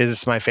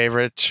is my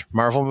favorite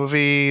Marvel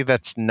movie.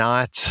 That's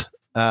not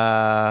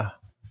an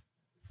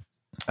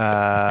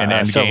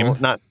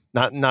Endgame.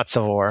 Not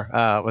Civil War.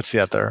 What's the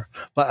other?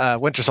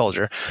 Winter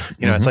Soldier.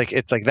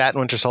 It's like that and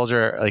Winter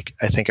Soldier. Like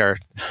I think are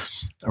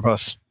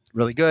both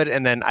really good.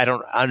 And then I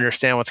don't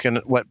understand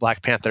what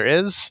Black Panther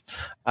is,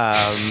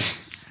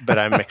 but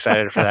I'm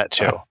excited for that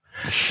too.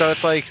 So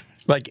it's like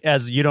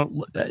as you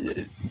don't. Are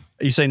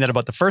you saying that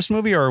about the first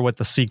movie or what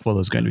the sequel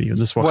is going to be?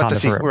 This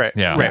Wakanda Forever. Right.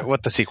 Yeah. Right.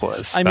 What the sequel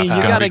is. I mean,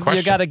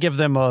 you gotta give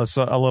them a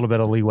little bit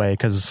of leeway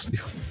because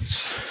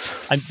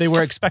they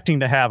were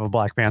expecting to have a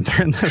Black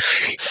Panther in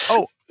this.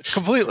 Oh,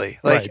 completely.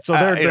 Like, right. So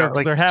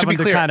they're having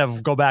to kind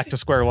of go back to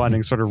square one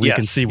and sort of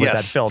reconceive what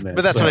that film is.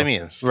 But that's what I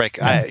mean.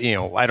 Like, I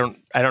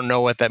don't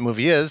know what that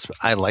movie is.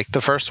 I like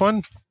the first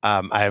one.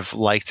 I've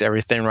liked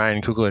everything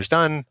Ryan Coogler's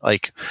done.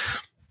 Like,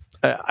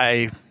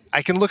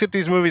 I can look at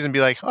these movies and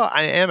be like, oh,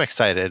 I am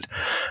excited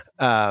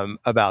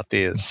about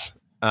these.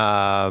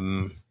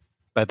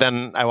 But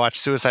then I watch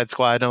Suicide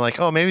Squad and I'm like,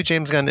 oh, maybe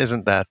James Gunn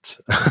isn't that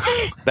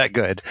that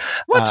good.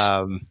 What?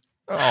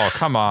 Oh,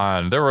 come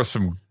on. There were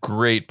some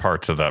great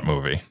parts of that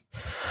movie.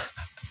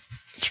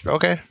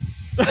 Okay.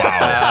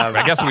 Wow.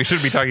 I guess we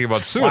should be talking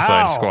about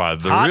Suicide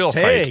Squad, the hot real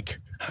take.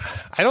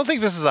 fight. I don't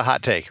think this is a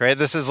hot take, right?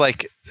 This is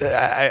like,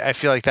 I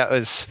feel like that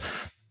was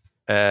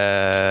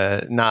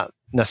not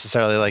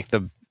necessarily like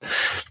the...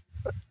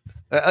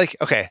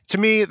 okay, to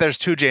me, there's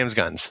two James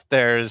Gunns.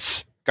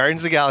 There's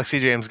Guardians of the Galaxy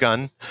James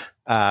Gunn,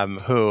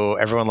 who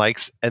everyone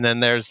likes, and then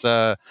there's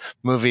the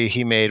movie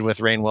he made with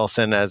Rainn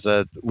Wilson as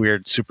a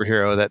weird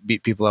superhero that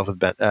beat people up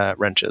with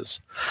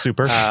wrenches.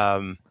 Super.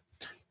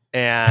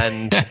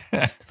 And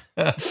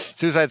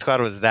Suicide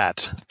Squad was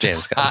that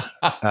James Gunn.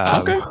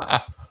 Okay.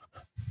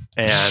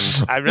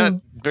 And I'm not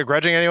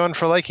begrudging anyone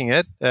for liking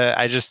it.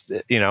 I just,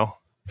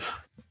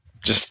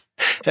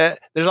 there's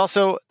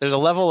a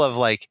level of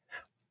like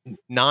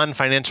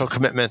non-financial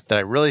commitment that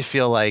I really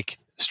feel like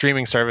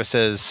streaming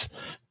services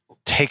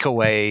take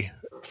away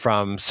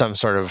from some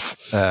sort of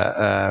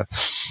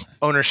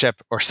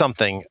ownership or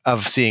something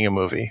of seeing a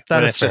movie. That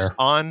when is it's fair. just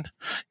on,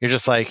 you're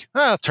just like,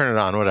 oh, turn it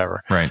on,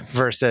 whatever. Right.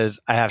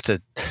 Versus I have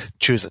to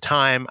choose a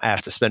time, I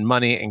have to spend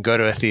money and go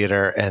to a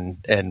theater and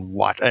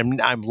watch.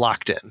 I'm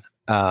locked in.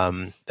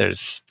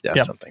 There's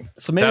something.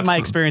 So maybe my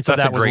experience of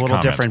that was a little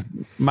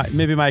different.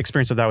 Maybe my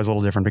experience of that was a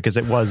little different because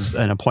it was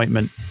an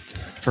appointment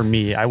for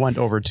me. I went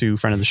over to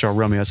friend of the show,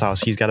 Romeo's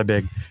house. He's got a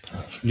big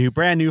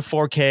brand new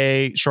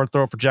 4K short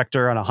throw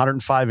projector on a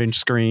 105-inch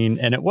screen.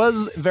 And it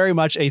was very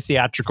much a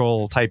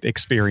theatrical type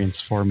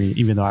experience for me,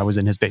 even though I was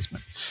in his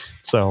basement.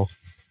 So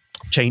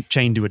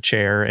chained to a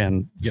chair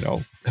and,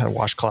 had a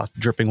washcloth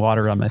dripping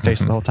water on my face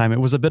the whole time. It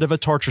was a bit of a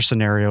torture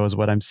scenario is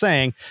what I'm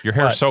saying. Your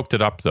hair soaked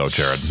it up though,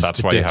 Jared.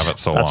 That's why you have it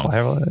so long. That's why,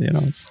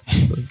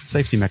 it's a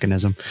safety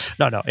mechanism.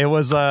 No, it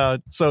was,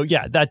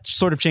 that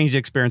sort of changed the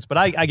experience, but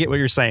I get what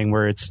you're saying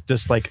where it's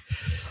just like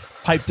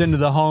piped into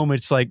the home.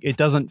 It's like, it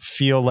doesn't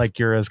feel like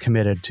you're as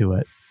committed to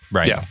it.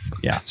 Right.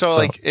 Yeah. So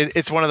like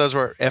it's one of those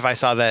where if I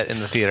saw that in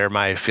the theater,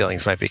 my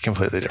feelings might be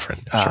completely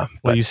different. Sure.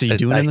 Will you see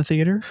Dune in the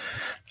theater?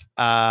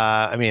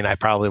 I mean, I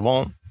probably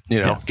won't,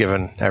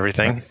 given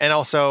everything. Right. And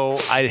also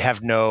I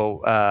have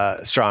no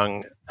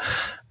strong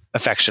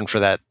affection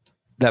for that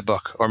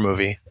book or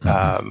movie. What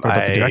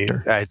about the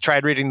director? I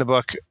tried reading the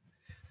book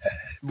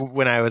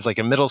when I was like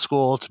in middle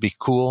school to be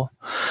cool.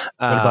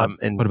 What about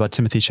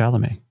Timothée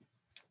Chalamet?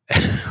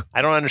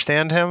 I don't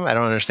understand him. I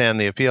don't understand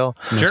the appeal.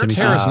 Jared's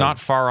hair is not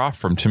far off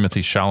from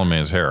Timothy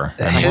Chalamet's hair.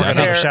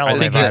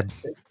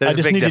 I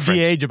just need to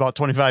de-age about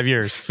 25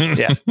 years.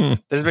 Yeah,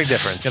 there's a big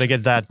difference. Got to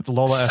get that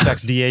Lola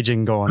FX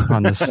de-aging going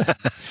on this.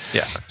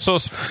 Yeah. So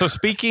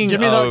speaking give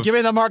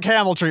me the Mark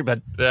Hamill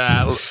treatment.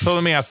 So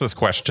let me ask this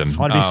question. I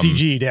want to be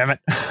CG, damn it.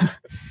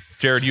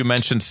 Jared, you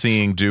mentioned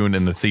seeing Dune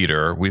in the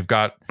theater. We've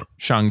got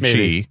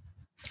Shang-Chi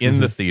in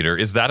the theater.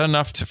 Is that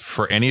enough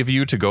for any of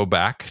you to go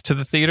back to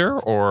the theater,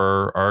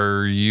 or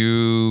are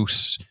you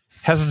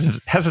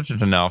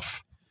hesitant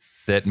enough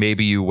that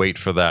maybe you wait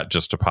for that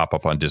just to pop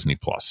up on Disney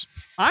Plus?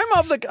 I'm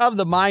of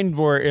the mind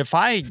where if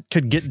I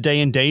could get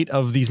day and date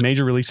of these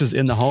major releases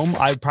in the home,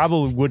 I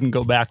probably wouldn't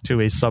go back to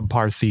a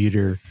subpar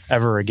theater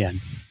ever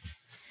again.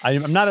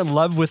 I'm not in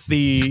love with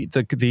the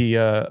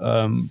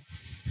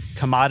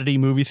commodity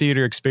movie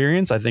theater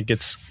experience. I think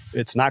it's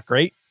not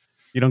great.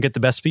 You don't get the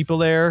best people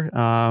there.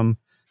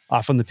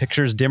 Often the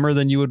picture's dimmer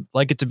than you would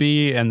like it to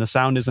be, and the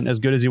sound isn't as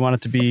good as you want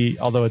it to be,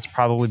 although it's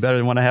probably better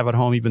than what I have at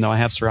home, even though I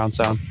have surround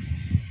sound.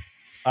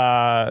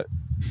 I'm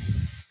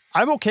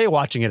okay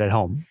watching it at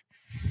home.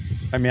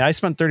 I mean, I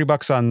spent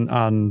 $30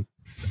 on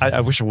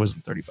I wish it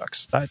wasn't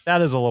 $30.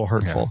 That is a little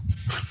hurtful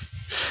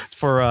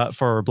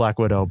for Black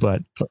Widow,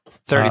 but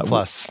 30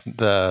 plus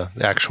the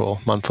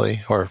actual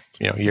monthly or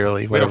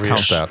yearly, We don't whatever.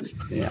 count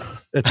that. yeah,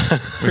 it's We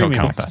don't premium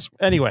count access.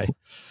 Anyway,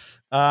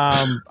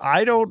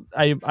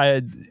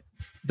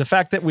 the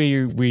fact that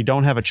we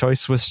don't have a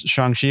choice with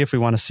Shang-Chi if we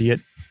want to see it,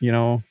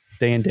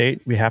 day and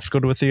date, we have to go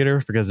to a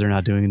theater because they're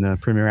not doing the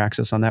premiere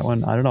access on that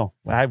one. I don't know.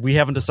 We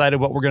haven't decided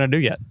what we're going to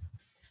do yet.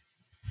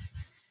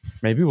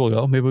 Maybe we'll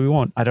go. Maybe we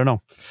won't. I don't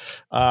know.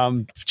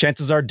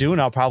 Chances are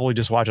Dune, I'll probably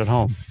just watch at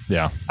home.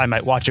 Yeah. I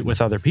might watch it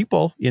with other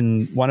people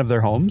in one of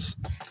their homes,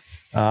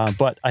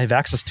 but I have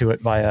access to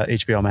it via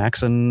HBO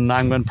Max, and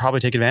I'm going to probably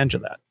take advantage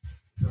of that.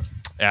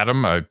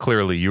 Adam,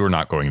 clearly you are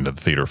not going into the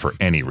theater for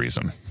any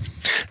reason.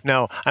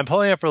 No, I'm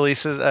pulling up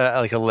releases,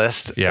 like a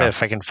list,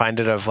 if I can find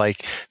it, of like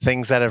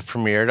things that have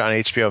premiered on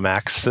HBO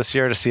Max this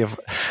year to see if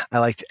I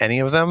liked any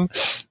of them.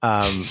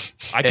 I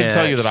can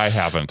tell you that I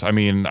haven't. I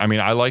mean,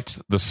 I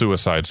liked The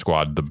Suicide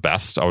Squad the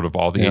best out of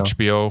all the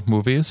HBO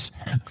movies,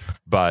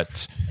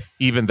 but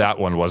even that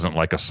one wasn't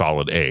like a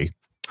solid A.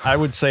 I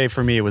would say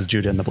for me, it was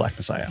Judah and the Black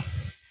Messiah.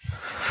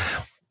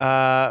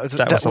 Wasn't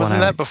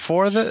that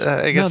before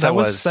the? I guess that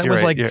was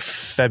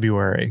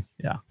February.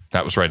 Yeah,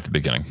 that was right at the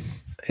beginning.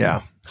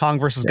 Yeah. Kong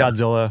versus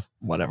Godzilla,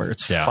 whatever.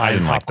 It's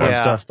fine like popcorn that.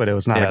 stuff, but it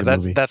was not a good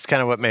movie. That's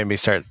kind of what made me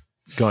start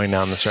going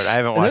down this road. I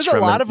haven't watched. There's a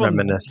lot of them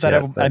that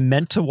yet, I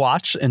meant to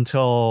watch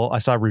until I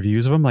saw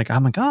reviews of them.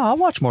 I'm like, I'll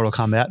watch Mortal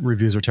Kombat.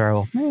 Reviews are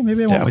terrible.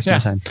 Maybe I won't waste my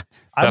time.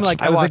 I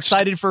was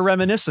excited for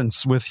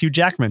Reminiscence with Hugh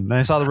Jackman, and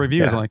I saw the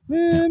reviews. I'm like,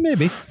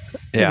 maybe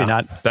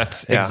not.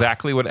 That's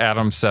exactly what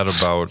Adam said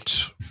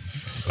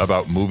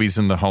about movies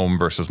in the home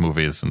versus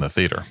movies in the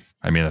theater.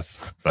 I mean,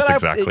 that's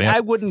exactly it.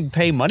 I wouldn't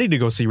pay money to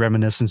go see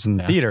Reminiscence in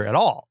the theater at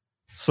all.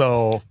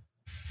 So,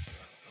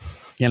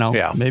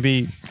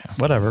 maybe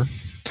whatever.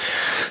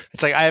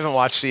 It's like I haven't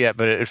watched it yet,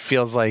 but it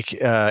feels like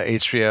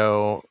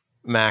HBO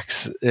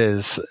Max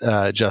is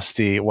just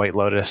the White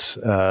Lotus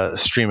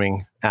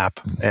streaming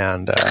app,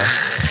 and it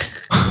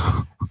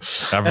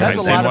has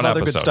a lot of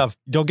other good stuff.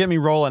 Don't get me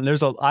rolling.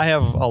 I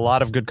have a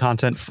lot of good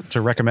content to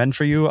recommend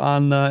for you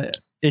on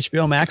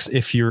HBO Max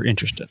if you're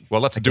interested. Well,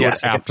 let's do it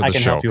after the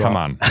show. Come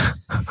on.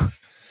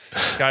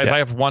 Guys, I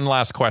have one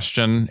last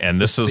question, and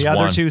this is the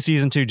other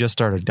season 2 just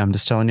started. I'm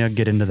just telling you,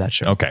 get into that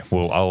show. Okay,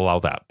 well, I'll allow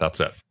that. That's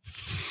it.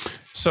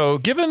 So,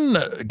 given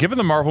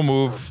the Marvel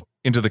move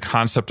into the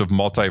concept of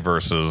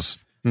multiverses,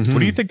 what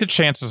do you think the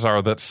chances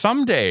are that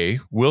someday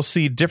we'll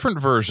see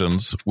different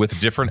versions with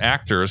different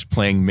actors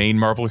playing main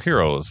Marvel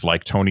heroes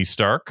like Tony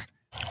Stark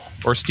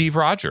or Steve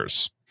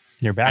Rogers?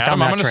 You're back on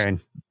that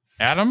train.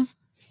 Adam,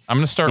 I'm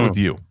going to start with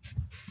you.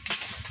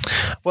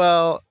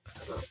 Well,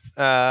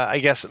 I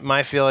guess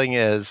my feeling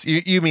is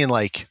you mean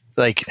like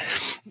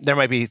there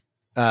might be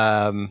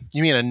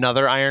you mean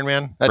another Iron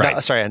Man?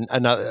 Right. Sorry,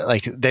 another,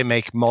 like they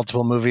make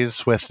multiple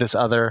movies with this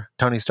other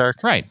Tony Stark?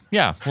 Right.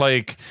 Yeah.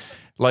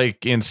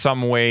 Like in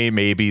some way,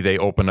 maybe they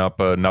open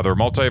up another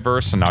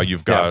multiverse, and now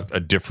you've got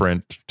a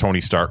different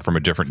Tony Stark from a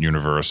different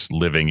universe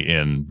living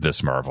in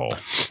this Marvel.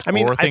 I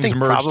mean, or things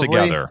merge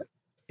together.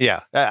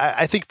 Yeah,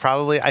 I think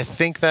probably. I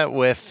think that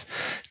with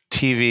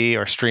TV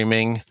or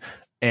streaming,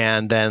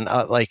 and then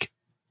like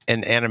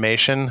an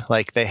animation,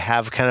 like they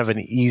have kind of an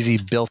easy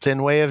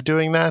built-in way of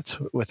doing that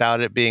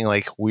without it being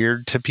like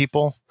weird to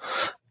people.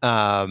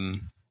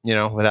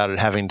 Without it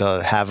having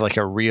to have like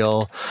a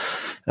real,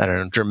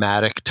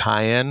 dramatic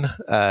tie-in.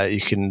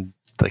 You can,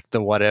 like,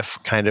 the What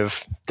If kind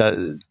of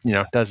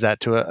does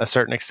that to a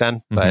certain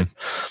extent, but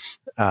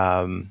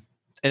and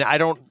I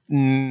don't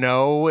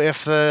know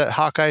if the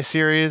Hawkeye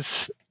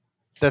series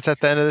that's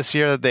at the end of this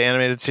year, the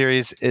animated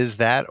series, is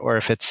that, or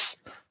if it's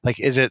like,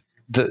 is it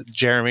the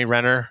Jeremy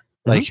Renner?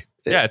 Like,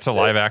 it's a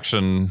live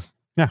action.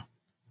 Yeah,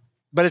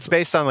 but it's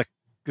based on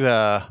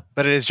but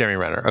it is Jeremy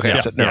Renner. Okay,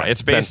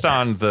 it's based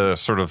on the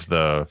sort of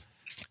the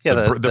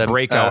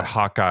breakout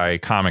Hawkeye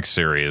comic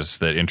series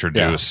that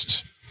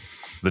introduced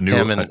the new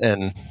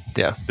the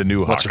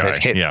new what's Hawkeye, her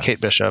face? Kate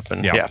Bishop,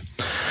 and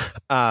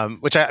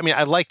which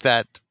I like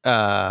that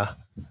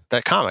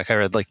comic. I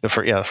read like the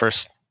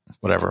first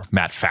whatever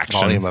Matt Faction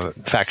volume of it.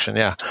 Faction,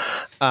 yeah.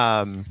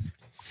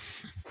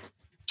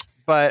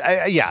 But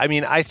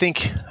I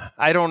think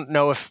I don't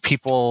know if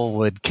people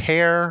would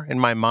care in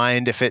my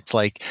mind if it's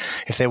like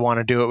if they want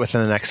to do it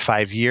within the next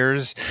 5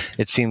 years.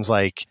 It seems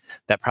like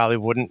that probably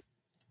wouldn't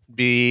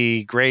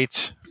be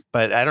great,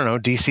 but I don't know.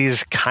 DC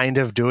is kind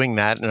of doing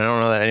that, and I don't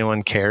know that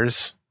anyone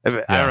cares. I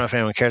don't know if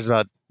anyone cares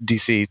about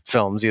DC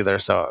films either,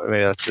 so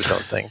maybe that's its own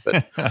thing.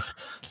 But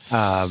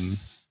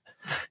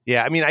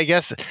I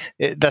guess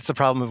that's the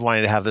problem of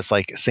wanting to have this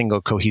like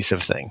single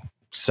cohesive thing.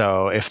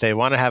 So if they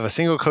want to have a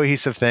single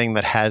cohesive thing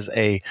that has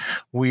a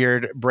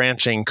weird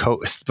branching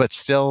coast, but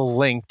still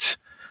linked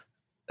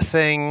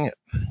thing,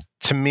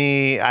 to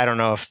me, I don't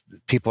know if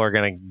people are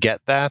going to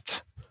get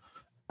that.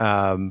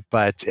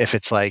 But if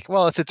it's like,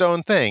 well, it's its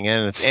own thing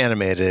and it's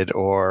animated,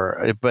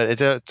 but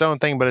it's its own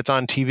thing, but it's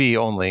on TV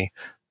only,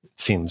 it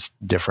seems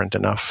different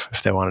enough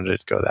if they wanted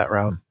to go that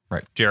route.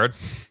 Right. Jared?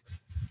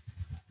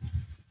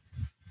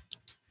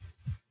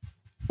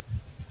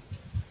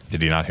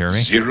 Did you not hear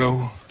me?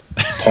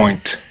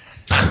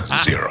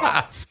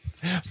 0.0.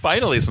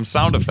 Finally, some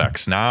sound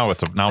effects. Now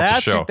it's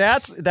a show.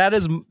 That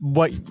is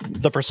what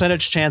the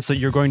percentage chance that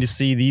you're going to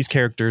see these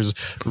characters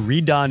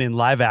redone in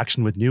live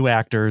action with new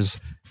actors.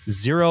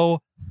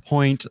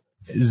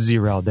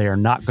 0.0. They are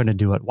not going to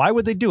do it. Why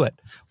would they do it?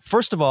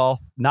 First of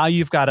all, now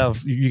you got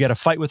to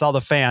fight with all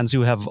the fans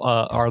who have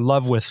are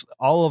love with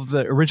all of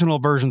the original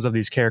versions of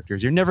these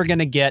characters. You're never going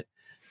to get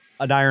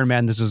an Iron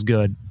Man that's as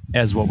good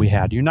as what we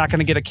had. You're not going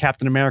to get a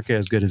Captain America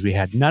as good as we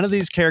had. None of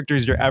these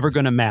characters you're ever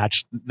going to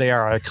match. They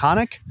are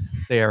iconic,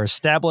 they are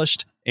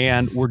established,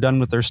 and we're done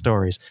with their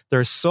stories.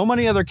 There's so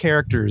many other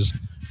characters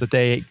that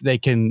they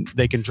can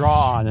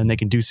draw on and they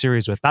can do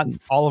series with. Not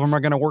all of them are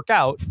going to work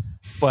out,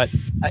 but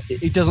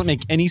it doesn't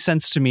make any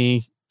sense to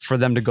me for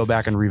them to go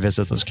back and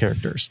revisit those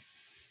characters.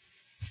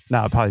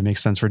 Now, it probably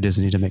makes sense for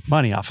Disney to make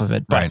money off of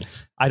it, but right.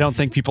 I don't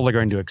think people are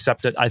going to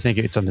accept it. I think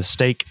it's a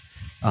mistake.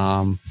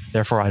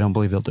 Therefore, I don't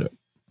believe they'll do it.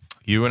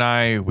 You and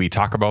I, we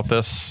talk about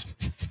this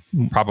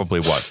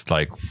probably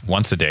like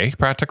once a day,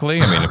 practically.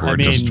 I mean,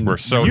 we're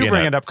so you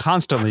bring it up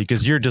constantly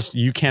because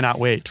you cannot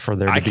wait for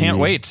there to be a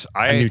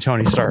new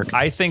Tony Stark.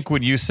 I think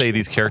when you say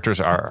these characters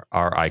are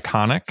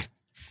iconic,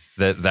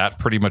 that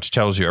pretty much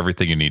tells you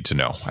everything you need to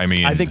know. I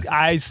mean,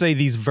 I say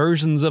these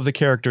versions of the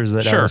characters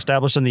that are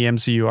established in the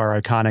MCU are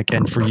iconic,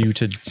 and for you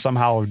to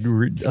somehow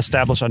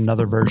establish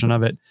another version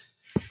of it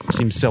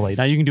seems silly.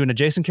 Now you can do an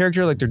adjacent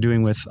character like they're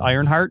doing with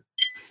Ironheart.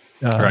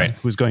 Right.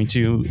 Who's going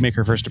to make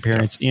her first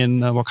appearance in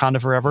Wakanda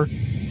Forever.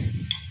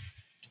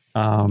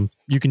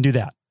 You can do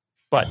that.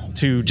 But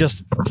to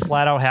just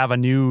flat out have a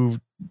new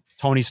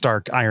Tony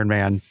Stark Iron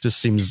Man just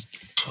seems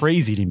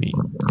crazy to me.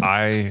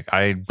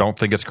 I don't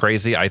think it's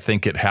crazy. I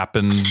think it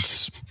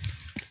happens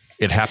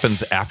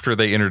after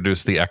they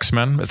introduce the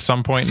X-Men at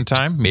some point in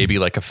time, maybe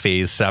like a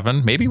phase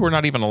 7. Maybe we're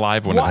not even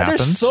alive when it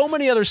happens. There's so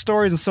many other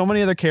stories and so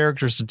many other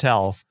characters to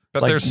tell.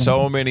 But there's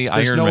so many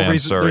Iron Man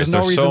stories.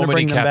 There's so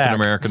many Captain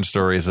American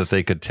stories that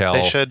they could tell.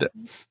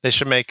 They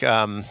should make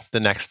the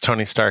next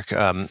Tony Stark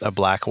a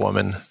black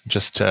woman,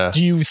 just to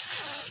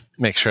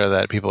make sure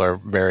that people are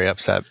very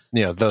upset.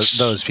 You know, those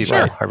people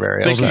are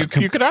very upset.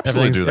 You could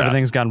absolutely do that.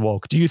 Everything's gone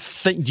woke. Do you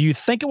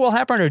think it will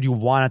happen, or do you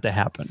want it to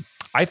happen?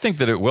 I think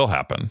that it will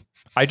happen.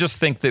 I just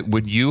think that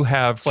when you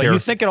have you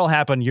think it'll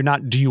happen,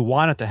 do you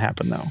want it to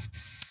happen though?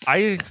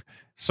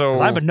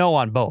 So I'm a no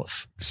on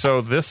both.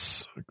 So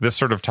this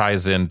sort of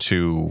ties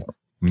into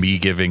me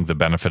giving the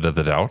benefit of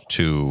the doubt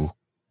to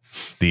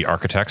the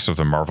architects of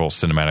the Marvel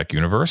Cinematic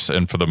Universe,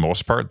 and for the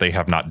most part, they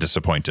have not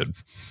disappointed.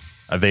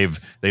 They've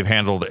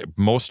handled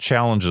most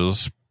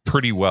challenges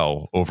pretty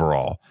well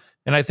overall,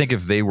 and I think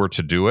if they were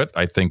to do it,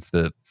 I think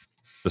that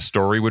the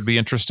story would be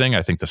interesting.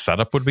 I think the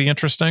setup would be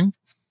interesting,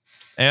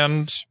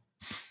 and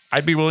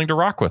I'd be willing to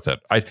rock with it.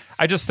 I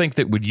just think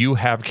that when you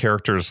have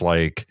characters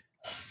like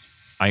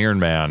Iron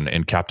Man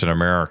and Captain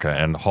America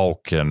and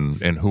Hulk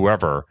and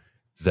whoever,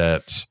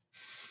 that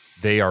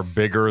they are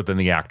bigger than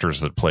the actors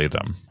that play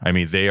them. I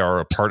mean, they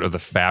are a part of the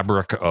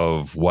fabric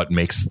of what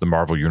makes the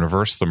Marvel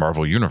Universe,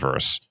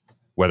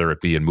 whether it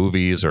be in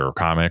movies or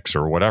comics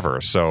or whatever.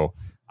 So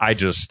I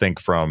just think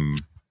from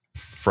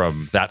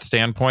that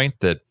standpoint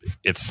that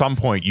at some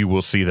point you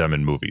will see them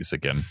in movies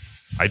again.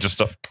 I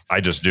just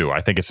do.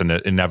 I think it's an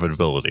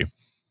inevitability.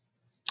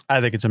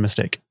 I think it's a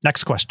mistake.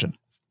 Next question.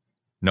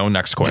 No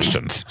next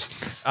questions.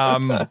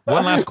 One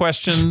last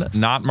question,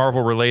 not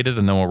Marvel related,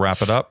 and then we'll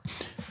wrap it up.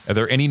 Are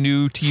there any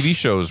new TV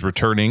shows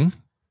returning,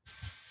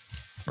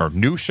 or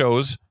new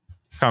shows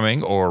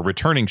coming, or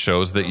returning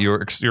shows that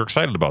you're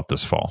excited about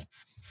this fall?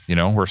 You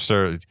know,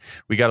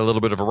 we got a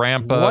little bit of a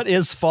ramp up. What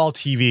is fall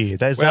TV?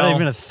 Is that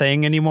even a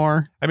thing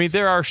anymore? I mean,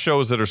 there are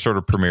shows that are sort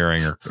of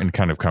premiering and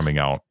kind of coming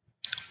out.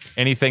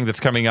 Anything that's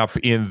coming up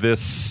in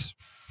this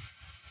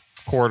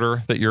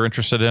quarter that you're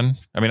interested in?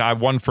 I mean,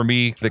 one for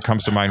me that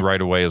comes to mind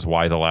right away is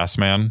Why the Last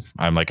Man.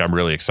 I'm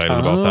really excited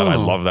about that. I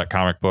love that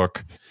comic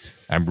book.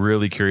 I'm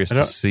really curious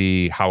to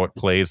see how it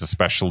plays,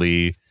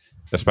 especially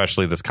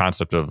this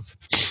concept of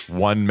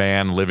one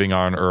man living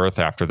on Earth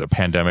after the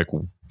pandemic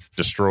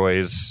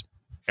destroys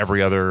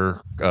every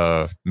other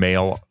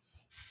male.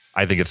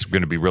 I think it's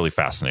going to be really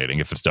fascinating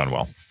if it's done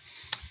well.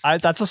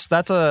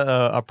 That's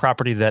a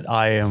property that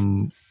I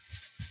am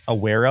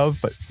aware of,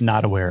 but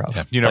not aware of.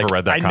 Yeah. You never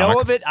read that comic? I know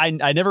of it. I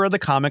never read the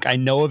comic. I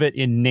know of it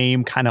in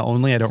name kind of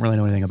only. I don't really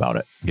know anything about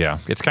it. Yeah.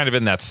 It's kind of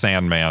in that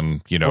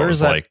Sandman, Where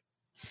is that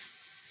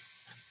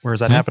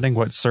happening?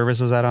 What service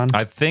is that on?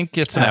 I think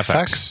it's an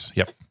FX.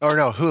 Yep. Or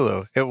no,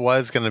 Hulu. It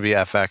was going to be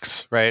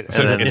FX, right?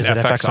 So is it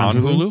FX on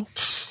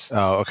Hulu?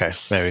 Oh, okay.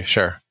 Maybe.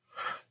 Sure.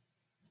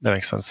 That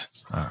makes sense.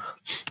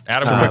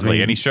 Adam,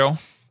 quickly, any show?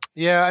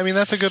 Yeah, I mean,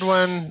 that's a good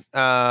one.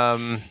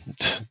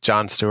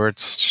 Jon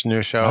Stewart's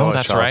new show. Oh,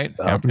 that's right.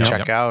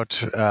 Check out.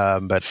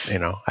 But,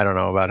 I don't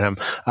know about him.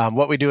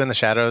 What We Do in the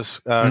Shadows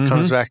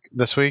comes back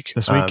this week.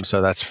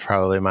 So that's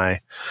probably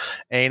my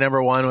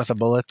number one with a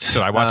bullet.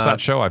 Should I watch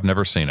that show? I've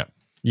never seen it.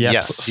 Yep.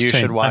 Yes, you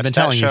should watch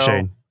that show.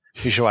 Shane.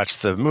 You should watch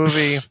the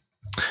movie.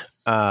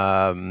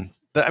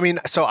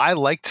 So I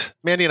liked,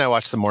 Mandy and I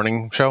watched the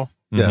morning show.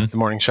 Yeah, the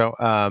morning show.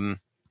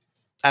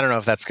 I don't know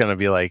if that's going to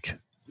be like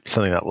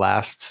something that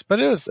lasts, but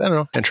it was, I don't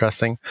know,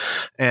 interesting.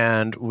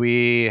 And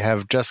we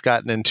have just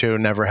gotten into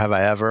Never Have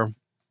I Ever,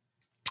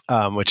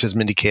 which is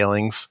Mindy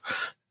Kaling's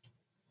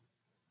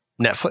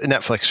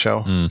Netflix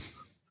show.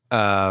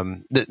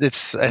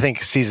 It's, I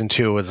think season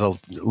 2 was a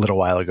little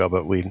while ago,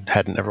 but we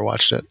hadn't ever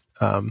watched it.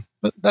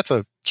 But that's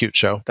a cute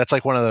show. That's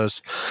like one of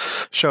those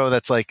show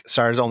that's like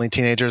stars only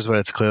teenagers, but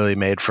it's clearly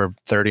made for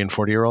 30 and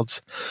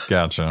 40-year-olds.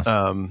 Gotcha.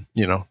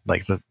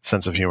 Like the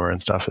sense of humor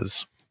and stuff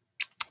is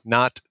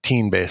not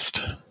teen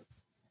based.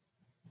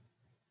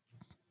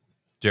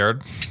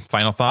 Jared,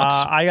 final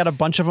thoughts? I got a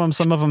bunch of them.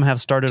 Some of them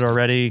have started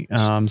already.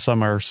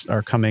 Some are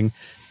coming.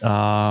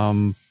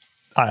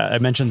 I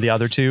mentioned the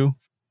other two.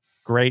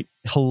 Great,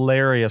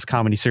 hilarious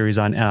comedy series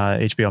on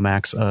HBO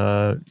Max.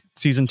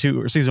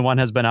 Season 1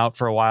 has been out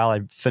for a while.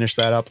 I finished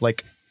that up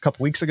like a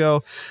couple weeks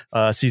ago.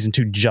 Season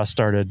 2 just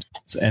started,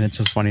 and it's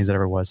as funny as it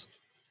ever was.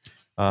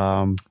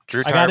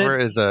 Drew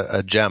Tarver is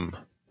a gem.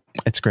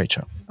 It's a great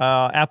show.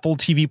 Apple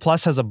TV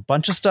Plus has a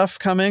bunch of stuff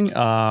coming.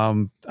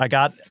 I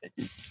got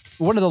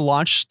one of the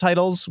launch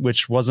titles,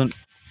 which wasn't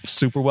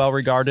super well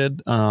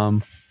regarded.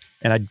 And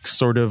I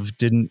sort of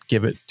didn't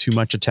give it too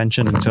much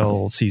attention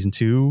until season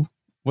 2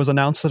 was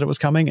announced that it was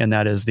coming. And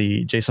that is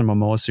the Jason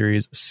Momoa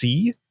series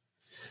See.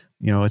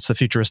 It's the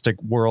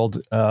futuristic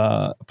world,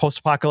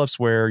 post-apocalypse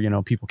where,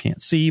 people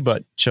can't see,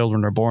 but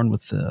children are born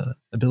with the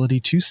ability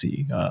to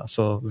see.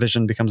 So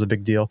vision becomes a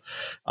big deal.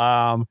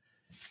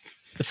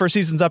 The first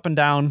season's up and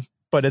down,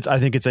 but I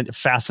think it's a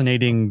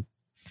fascinating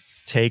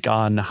take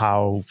on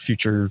how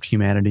future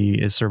humanity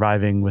is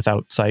surviving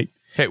without sight.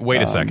 Hey,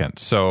 wait a second.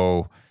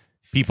 So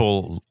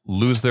people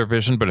lose their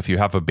vision, but if you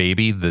have a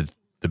baby, the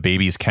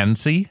babies can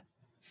see?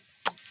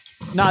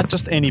 Not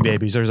just any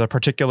babies. There's a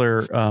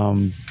particular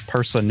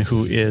person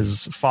who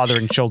is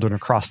fathering children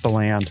across the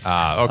land.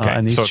 Okay.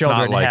 And these so it's children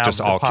not like have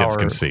just all kids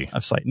can see.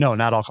 Of sight. No,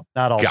 not all.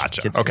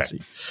 Gotcha. Kids Okay. can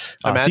see.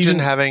 Imagine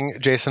having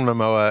Jason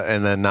Momoa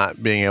and then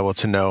not being able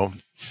to know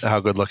how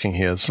good looking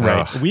he is.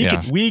 Right.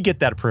 We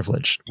get that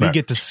privilege. We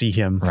get to see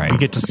him. Right. We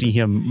get to see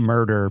him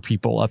murder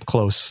people up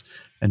close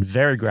and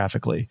very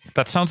graphically.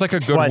 That sounds like a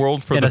good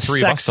world for the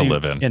three of us to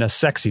live in. In a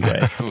sexy way.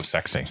 Ooh,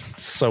 sexy.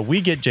 So we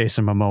get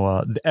Jason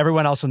Momoa.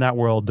 Everyone else in that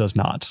world does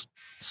not.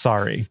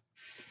 Sorry.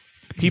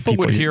 People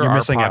would hear our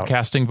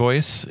podcasting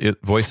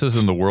voices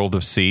in the world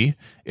of C,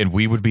 and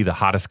we would be the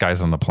hottest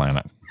guys on the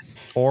planet.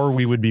 Or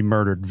we would be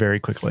murdered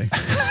very quickly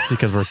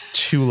because we're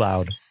too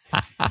loud.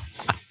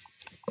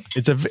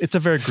 It's a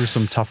very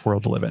gruesome, tough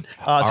world to live in.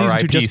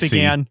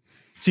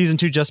 Season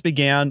 2 just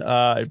began.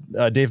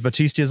 Dave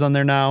Bautista is on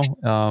there now.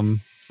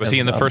 Was he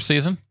in the first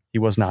season? He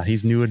was not.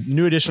 He's new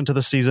addition to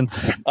the season.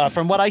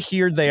 From what I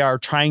hear, they are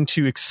trying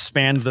to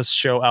expand this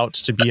show out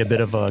to be a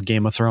bit of a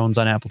Game of Thrones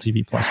on Apple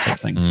TV Plus type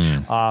thing.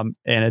 And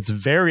it's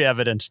very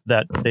evident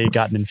that they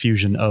got an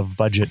infusion of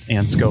budget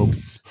and scope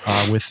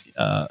with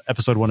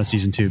episode 1 of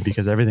season 2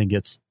 because everything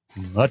gets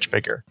much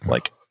bigger.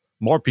 Like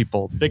more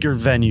people, bigger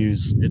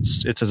venues. It's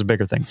just a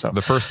bigger thing. So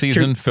the first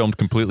season filmed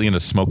completely in a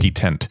smoky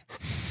tent.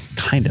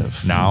 Kind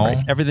of.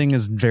 Now everything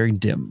is very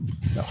dim.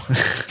 No.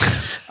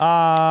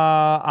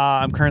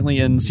 I'm currently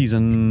in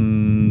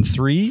season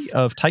 3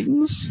 of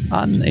Titans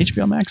on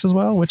HBO Max as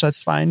well, which I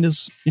find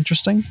is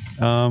interesting.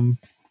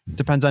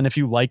 Depends on if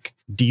you like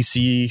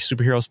DC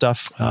superhero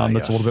stuff.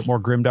 That's a little bit more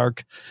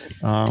grimdark.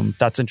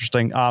 That's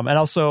interesting. And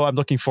also I'm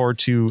looking forward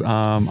to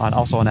on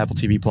Apple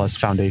TV Plus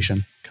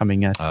Foundation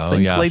coming at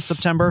late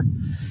September.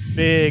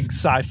 Big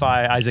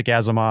sci-fi Isaac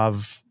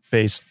Asimov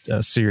based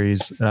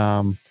series.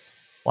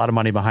 A lot of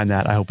money behind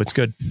that. I hope it's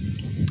good.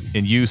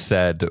 And you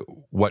said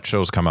what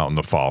shows come out in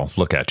the fall?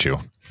 Look at you.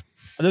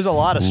 There's a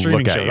lot of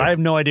streaming shows. I have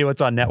no idea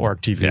what's on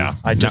network TV. Yeah,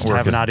 I just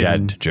network have not dead,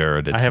 even.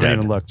 Jared, it's I haven't dead.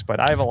 even looked, but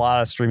I have a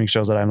lot of streaming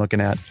shows that I'm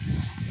looking at.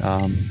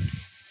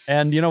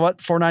 And you know what?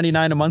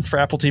 $4.99 a month for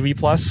Apple TV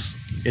Plus.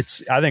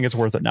 I think it's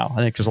worth it now.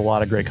 I think there's a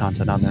lot of great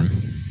content on there.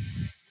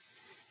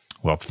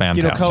 Well,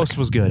 fantastic. Mosquito Coast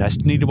was good. I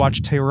need to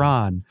watch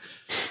Tehran.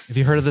 Have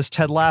you heard of this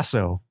Ted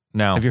Lasso?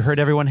 No. Have you heard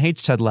everyone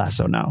hates Ted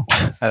Lasso now?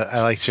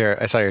 I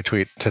saw your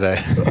tweet today.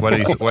 What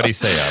did he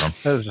say, Adam?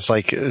 It was just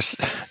like,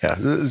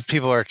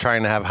 people are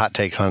trying to have hot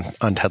takes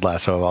on Ted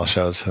Lasso of all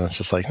shows, and it's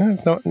just like,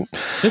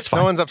 it's fine.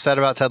 No one's upset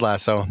about Ted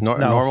Lasso.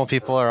 Normal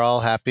people are all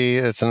happy.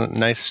 It's a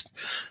nice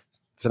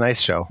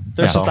show.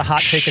 There's just a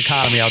hot take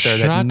economy out there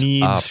that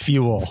needs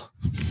fuel.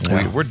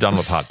 We're done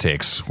with hot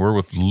takes. We're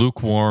with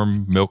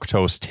lukewarm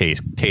milquetoast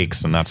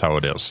takes, and that's how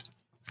it is.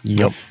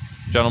 Yep.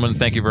 Gentlemen,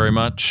 thank you very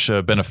much.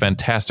 Been a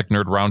fantastic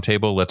Nerd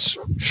Roundtable. Let's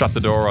shut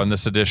the door on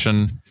this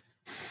edition.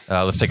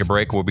 Let's take a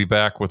break. We'll be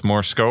back with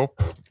more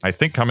Scope. I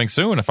think coming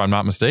soon, if I'm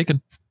not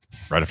mistaken.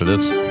 right after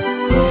this.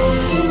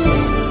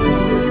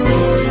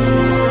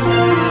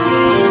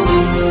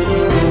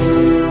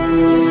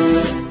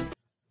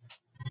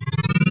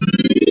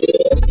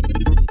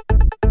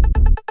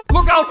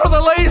 Look out for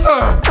the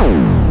laser!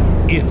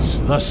 It's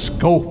the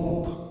scope.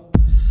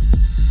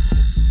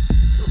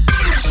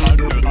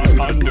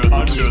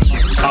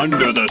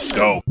 Under the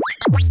scope.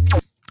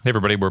 Hey,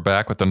 everybody, we're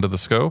back with Under the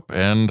Scope.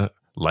 And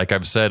like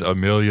I've said a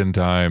million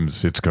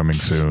times, it's coming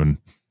soon.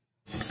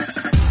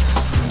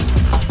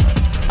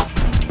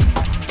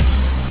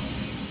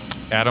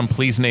 Adam,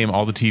 please name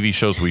all the TV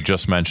shows we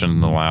just mentioned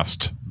in the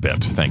last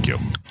bit. Thank you.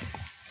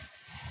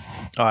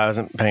 Oh, I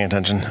wasn't paying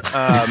attention.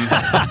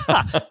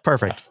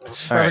 Perfect.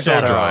 All right, So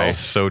dry.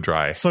 So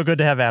dry. So good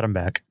to have Adam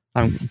back.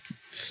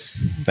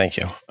 Thank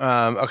you.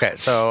 Okay,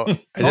 so I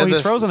did He's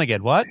this. frozen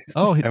again. What?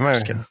 Oh, Am I?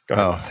 just kidding.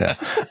 Oh,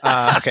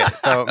 yeah. Okay,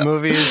 so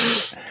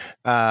movies.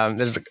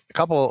 There's a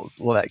couple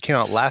that came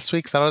out last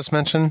week that I'll just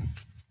mention.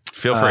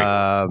 Feel free.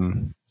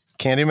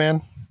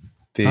 Candyman,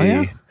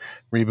 the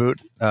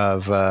reboot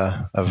of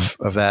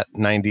that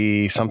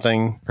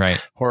 90-something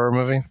horror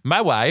movie.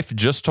 My wife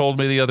just told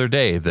me the other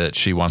day that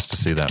she wants to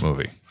see that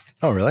movie.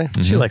 Oh, really?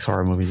 Mm-hmm. She likes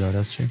horror movies, though,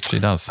 doesn't she? She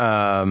does.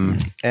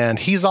 And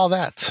He's All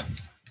That.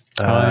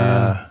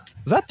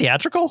 Was that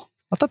theatrical?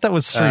 I thought that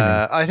was streaming.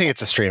 I think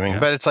it's a streaming,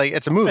 but it's like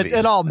it's a movie.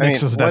 It all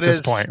mixes at this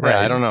point, right?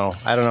 Yeah, I don't know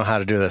how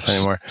to do this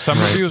anymore. Some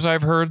reviews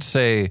I've heard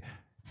say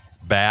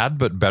bad,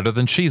 but better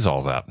than She's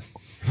All That.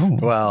 Oh,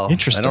 well,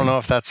 interesting. I don't know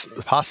if that's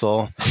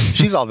possible.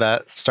 She's All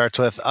That starts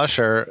with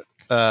Usher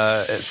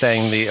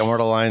saying the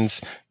immortal lines,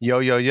 "Yo,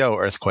 yo, yo,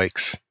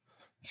 earthquakes."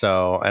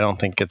 So I don't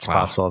think it's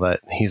possible that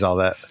He's All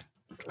That.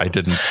 I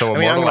didn't. So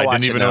immortal, I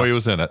didn't even know he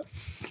was in it.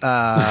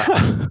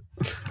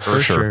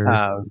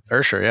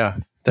 Ursher, yeah.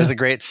 There's a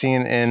great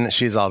scene in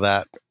She's All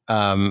That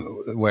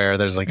where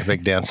there's like a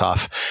big dance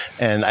off,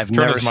 and I've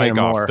never seen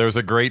a more. There's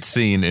a great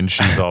scene in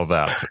She's All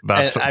That.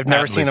 I've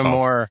never seen a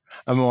more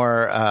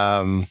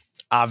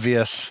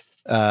obvious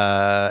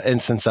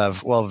instance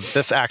of, well,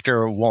 this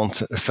actor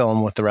won't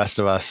film with the rest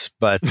of us,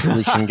 but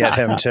we can get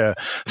him to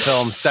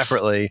film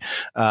separately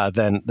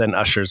than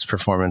Usher's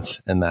performance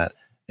in that.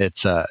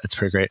 It's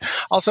pretty great.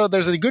 Also,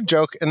 there's a good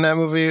joke in that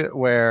movie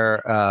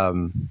where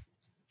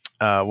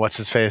what's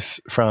his face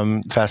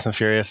from Fast and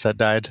Furious that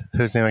died,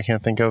 whose name I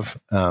can't think of.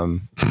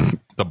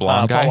 The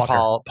blonde guy,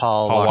 Paul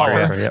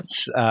Walker.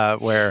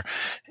 Yep. Where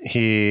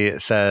he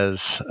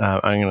says,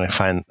 "I'm gonna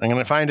find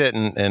it,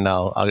 and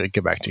I'll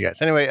get back to you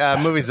guys." Anyway,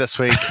 movies this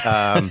week.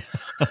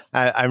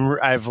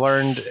 I've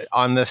learned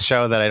on this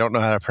show that I don't know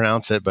how to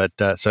pronounce it, but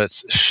so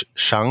it's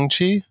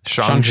Shang-Chi.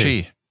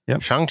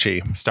 Yep.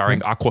 Shang-Chi,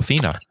 starring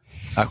Awkwafina.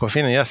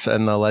 Yes,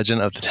 and the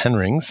Legend of the Ten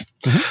Rings.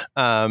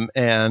 Mm-hmm.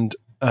 And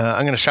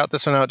I'm going to shout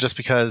this one out just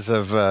because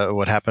of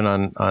what happened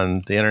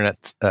on the internet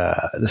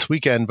this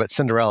weekend. But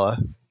Cinderella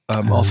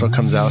also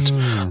comes out.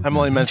 I'm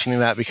only mentioning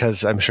that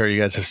because I'm sure you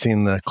guys have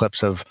seen the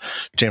clips of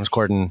James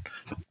Corden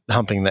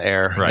humping the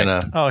air.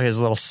 Right.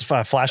 His little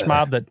flash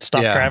mob that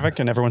stopped traffic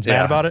and everyone's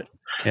mad about it.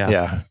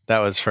 Yeah, that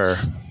was for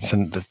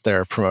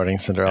they're promoting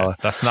Cinderella. Yeah,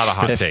 that's not a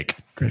hot take.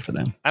 Great for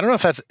them. I don't know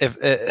if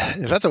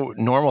that's a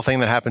normal thing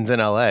that happens in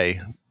LA.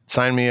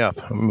 Sign me up.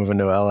 I'm moving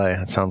to LA.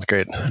 That sounds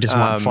great. You just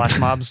want flash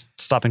mobs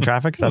stopping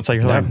traffic? That's like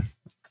your thing.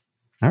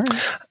 All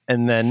right.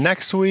 And then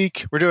next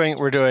week we're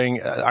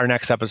doing our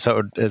next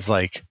episode is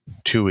like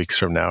 2 weeks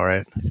from now,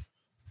 right?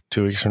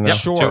 2 weeks from now. Yeah,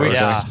 sure. 2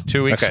 weeks. Yeah.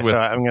 2 weeks. Okay, so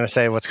I'm going to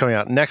say what's coming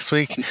out next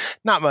week.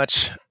 Not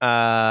much.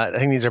 I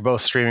think these are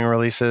both streaming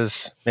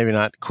releases. Maybe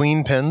not.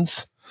 Queen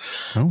Pins,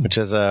 which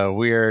is a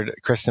weird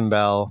Kristen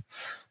Bell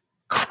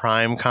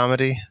crime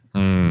comedy.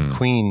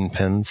 Queen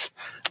Pins.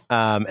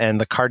 And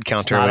The Card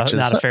Counter, which is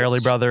not a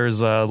Farrelly Brothers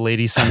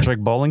lady-centric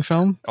bowling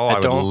film. Oh, I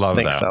don't love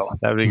think that. So.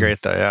 That would be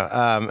great, though.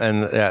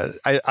 Yeah.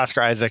 Oscar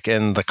Isaac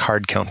in The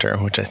Card Counter,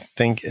 which I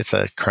think it's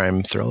a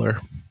crime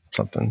thriller,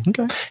 something.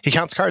 Okay. He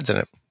counts cards in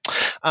it.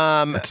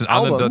 It's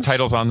the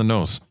title's on the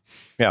nose.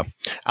 Yeah.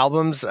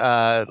 Albums.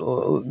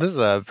 This is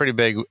a pretty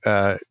big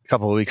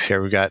couple of weeks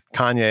here. We've got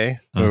Kanye,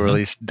 who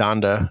released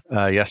Donda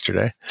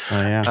yesterday.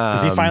 Oh, yeah.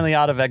 Is he finally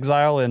out of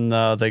exile in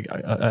the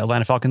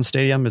Atlanta Falcons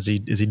Stadium? Is he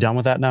done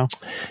with that now?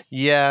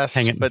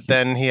 Yes, but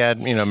then he had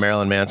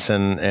Marilyn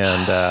Manson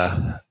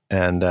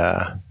and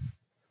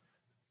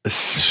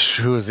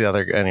who was the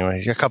other?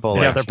 Anyway, a couple.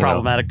 The other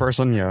problematic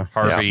person. Yeah,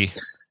 Harvey.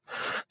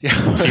 Yeah,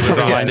 he was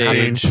on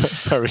stage.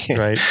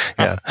 Right.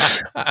 Yeah.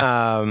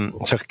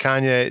 So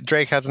Kanye,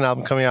 Drake has an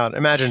album coming out.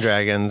 Imagine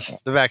Dragons,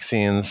 The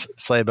Vaccines,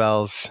 Sleigh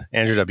Bells,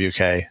 Andrew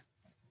WK.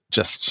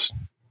 Just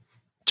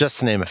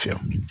to name a few.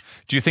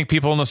 Do you think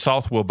people in the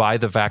South will buy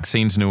The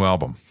Vaccines' new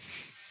album?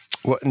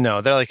 Well,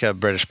 no, they're like a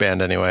British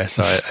band anyway,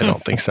 so I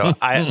don't think so.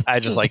 I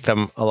just like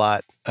them a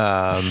lot.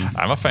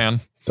 I'm a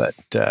fan. But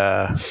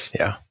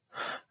yeah,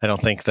 I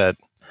don't think that.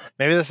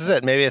 Maybe this is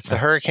it. Maybe it's the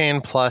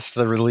hurricane plus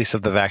the release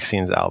of the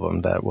Vaccines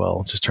album that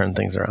will just turn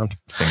things around.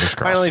 Fingers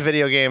crossed. Finally,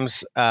 video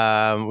games.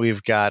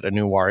 We've got a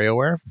new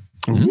WarioWare.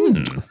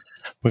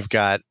 We've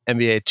got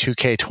NBA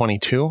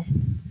 2K22.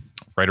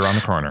 Right around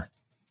the corner.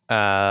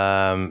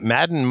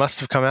 Madden must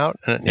have come out.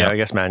 Yeah, I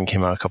guess Madden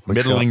came out a couple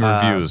weeks Middling ago.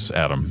 reviews,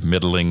 Adam.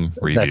 Middling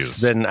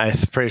reviews. I'm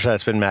pretty sure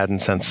that's been Madden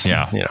since,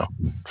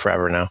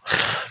 forever now.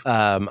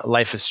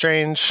 Life is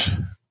Strange,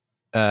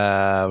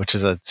 which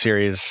is a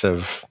series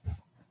of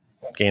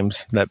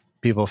games that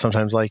people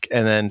sometimes like.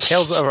 And then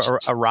Tales of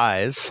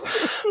Arise,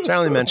 which I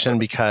only mentioned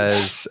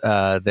because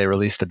they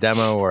released a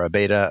demo or a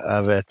beta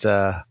of it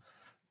a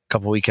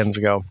couple weekends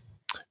ago.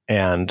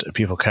 And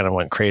people kind of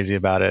went crazy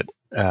about it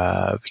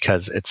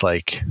because it's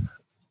like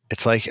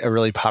a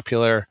really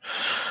popular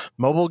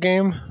mobile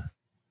game.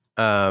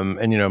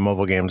 And,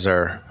 mobile games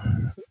are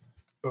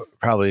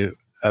probably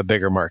a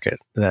bigger market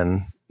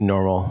than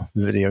normal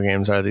video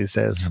games are these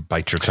days.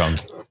 Bite your tongue.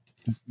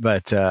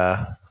 But,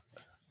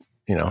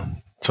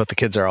 it's what the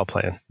kids are all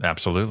playing.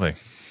 Absolutely.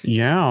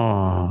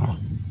 Yeah.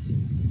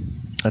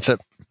 That's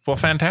it. Well,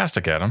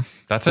 fantastic, Adam.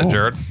 That's it,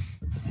 Jared.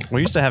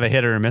 We used to have a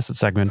hit or a miss it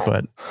segment,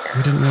 but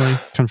we didn't really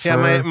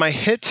confirm. Yeah, my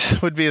hit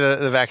would be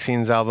the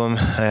Vaccines album.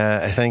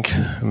 I think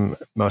I'm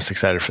most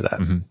excited for that.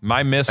 Mm-hmm.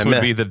 My miss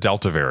would be the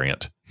Delta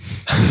variant.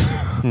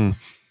 Is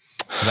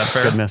that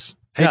fair? Good miss.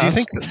 Hey, do you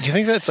think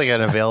that's like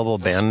an available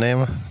band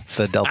name?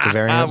 The Delta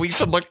variant? We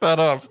should look that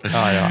up. Oh,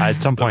 yeah.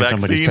 At some point,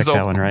 somebody's picked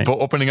that one, right?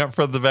 Opening up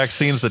for the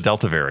vaccines, the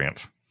Delta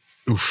variant.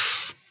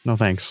 Oof. No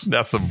thanks.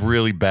 That's a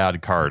really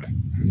bad card.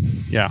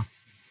 Yeah.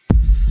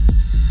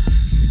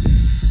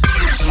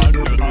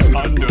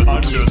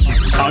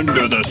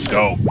 Under the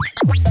scope.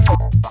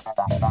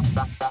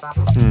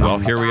 Well,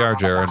 here we are,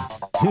 Jared.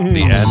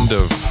 The end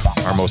of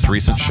our most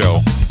recent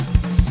show.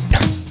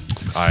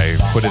 I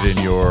put it in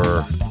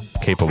your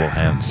capable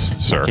hands,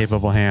 sir.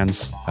 Capable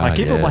hands. My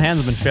capable hands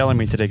have been failing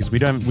me today because we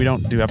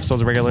don't do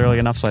episodes regularly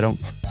enough, so I don't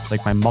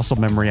my muscle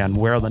memory on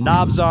where the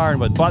knobs are and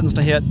what buttons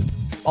to hit,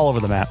 all over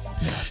the map.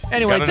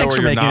 Anyway, thanks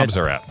for making it. Where your knobs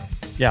are at.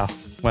 Yeah.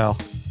 Well,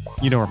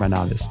 you know where my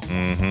knob is.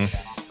 Mm-hmm.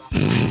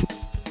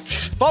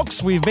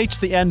 Folks, we've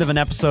reached the end of an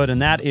episode,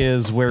 and that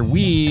is where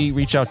we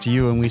reach out to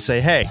you and we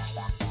say, hey,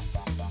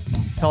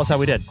 tell us how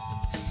we did.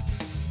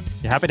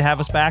 You happy to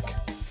have us back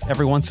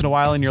every once in a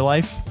while in your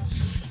life?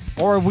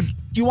 Or would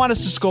you want us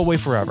to just go away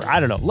forever? I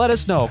don't know. Let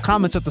us know.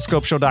 Comments at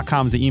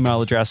thescopeshow.com is the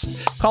email address.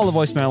 Call the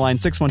voicemail line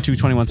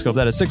 612-21-SCOPE.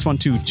 That is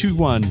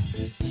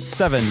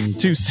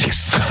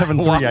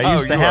 612-217-2673. Wow, I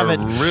used to have it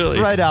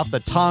right off the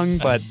tongue,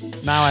 but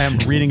now I am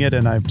reading it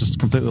and I've just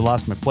completely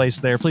lost my place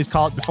there. Please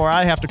call it before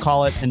I have to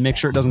call it and make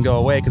sure it doesn't go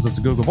away because it's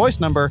a Google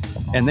Voice number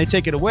and they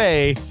take it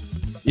away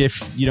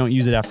if you don't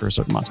use it after a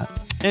certain amount of time.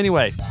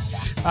 Anyway,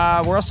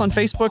 we're also on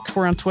Facebook.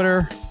 We're on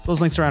Twitter.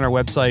 Those links are on our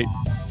website,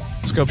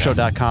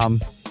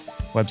 scopeshow.com.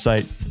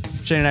 website.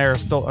 Shane and I are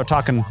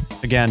talking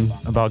again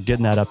about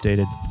getting that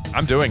updated.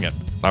 I'm doing it.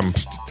 All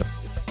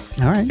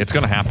right. It's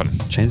going to happen.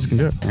 Changes can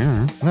do it.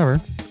 Yeah, whatever.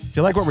 If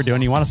you like what we're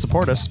doing, you want to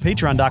support us,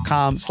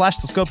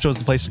 patreon.com/thescopeshow is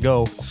the place to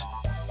go.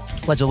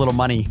 Pledge a little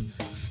money.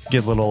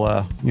 Get a little,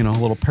 a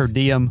little per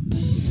diem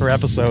per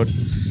episode.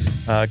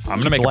 I'm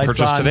going to make a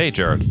purchase today,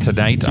 Jared.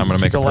 Tonight, I'm going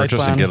to make a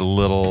purchase and get a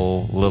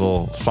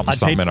little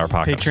something in our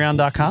pockets.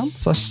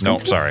 Patreon.com/scope?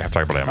 No, sorry. I have to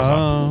talk about Amazon.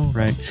 Oh,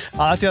 right.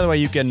 That's the other way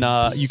you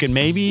can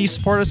maybe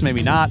support us,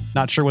 maybe not.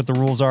 Not sure what the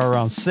rules are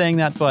around saying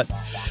that, but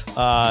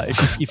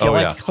if you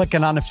like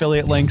clicking on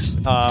affiliate links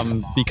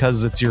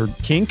because it's your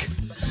kink,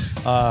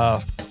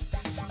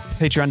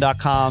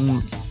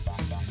 patreon.com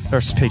or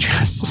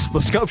Patreon,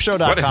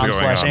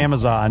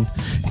 thescopeshow.com/Amazon.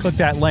 Click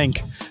that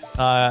link.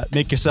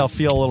 Make yourself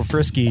feel a little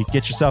frisky.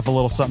 Get yourself a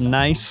little something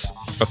nice.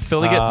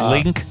 Affiliate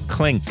link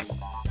clink.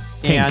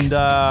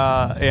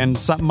 And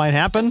something might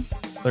happen.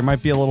 There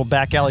might be a little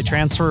back alley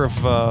transfer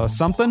of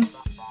something.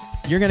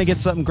 You're going to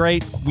get something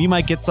great. We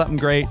might get something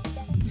great.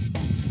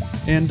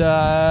 And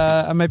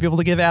I might be able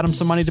to give Adam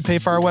some money to pay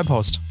for our web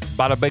host.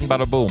 Bada bing,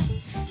 bada boom.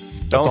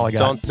 That's all I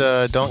got.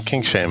 Don't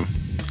kink shame,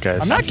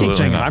 guys. I'm not kink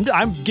shaming.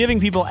 I'm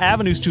giving people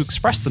avenues to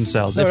express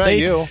themselves. No, not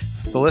you.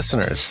 The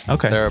listeners.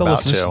 Okay. They're the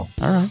about listeners. to. All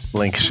right.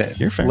 Link shame.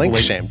 You're fair. Link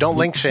shame. Don't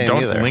link shame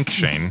either. Don't link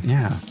Shane.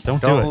 Yeah.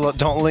 Don't do it.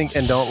 Don't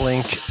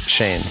link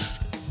Shane.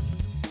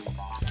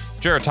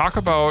 Jared, talk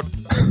about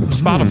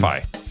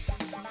Spotify.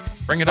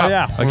 Bring it up. Oh,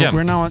 yeah. Again.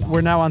 We're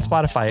now on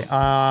Spotify.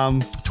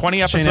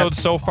 20 episodes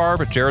so far,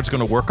 but Jared's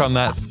going to work on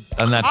that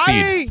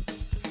feed.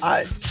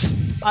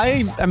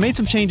 I made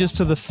some changes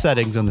to the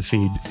settings on the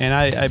feed, and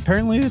I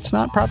apparently it's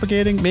not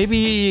propagating.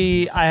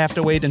 Maybe I have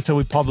to wait until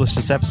we publish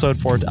this episode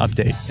for it to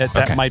update.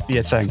 That might be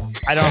a thing.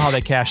 I don't know how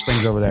they cache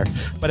things over there,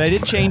 but I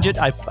did change it.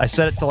 I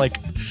set it to like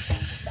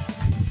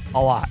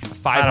a lot.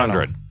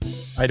 500.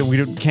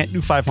 We can't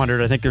do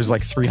 500. I think there's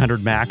like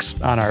 300 max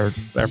on our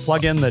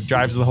plugin that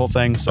drives the whole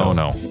thing. So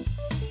no,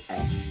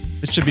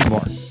 it should be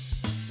more.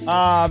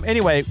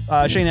 Anyway,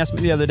 Shane asked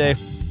me the other day,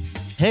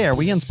 "Hey, are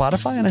we on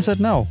Spotify?" And I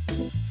said no.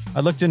 I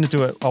looked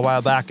into it a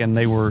while back, and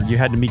you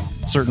had to meet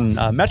certain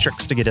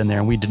metrics to get in there,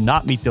 and we did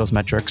not meet those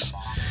metrics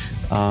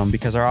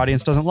because our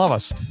audience doesn't love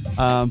us.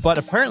 But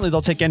apparently,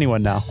 they'll take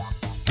anyone now.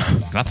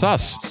 That's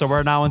us. So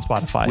we're now on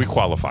Spotify. We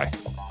qualify.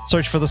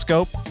 Search for The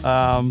Scope.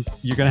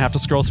 You're going to have to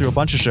scroll through a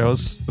bunch of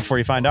shows before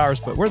you find ours,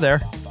 but we're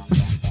there.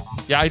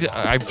 Yeah,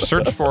 I've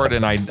searched for it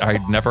and I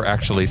never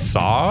actually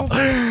saw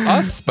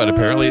us, but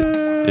apparently,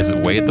 is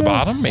it way at the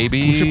bottom?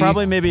 Maybe We should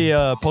probably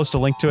post a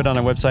link to it on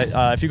our website.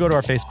 If you go to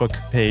our Facebook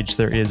page,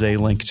 there is a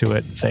link to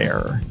it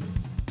there.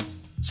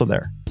 So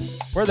there,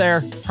 we're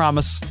there.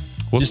 Promise.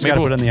 Just got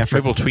to put in the effort.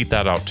 Maybe we'll tweet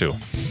that out too.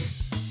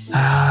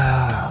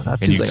 That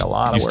seems like a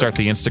lot of work. You start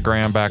the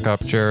Instagram back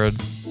up,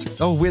 Jared.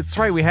 Oh, it's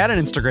right. We had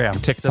an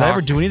Instagram. TikTok. Did I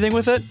ever do anything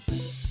with it?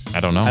 I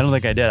don't know. I don't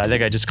think I did. I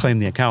think I just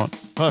claimed the account.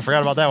 Oh, I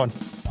forgot about that one.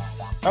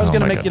 I was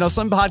going to make,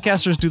 some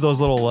podcasters do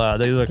those little,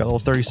 they do like a little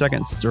 30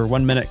 seconds or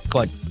 1 minute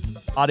like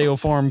audio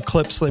form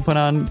clips they put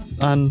on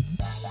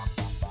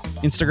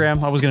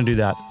Instagram. I was going to do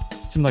that.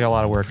 It seemed like a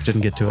lot of work.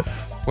 Didn't get to it.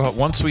 Well,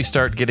 once we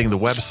start getting the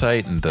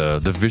website and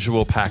the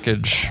visual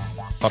package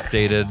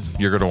updated,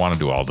 you're going to want to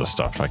do all this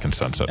stuff. I can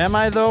sense it. Am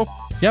I though?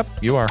 Yep,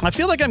 you are. I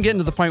feel like I'm getting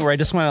to the point where I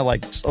just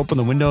want to just open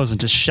the windows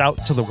and just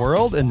shout to the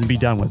world and be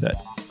done with it.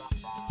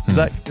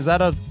 Is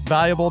that a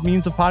valuable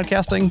means of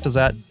podcasting? Does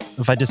that,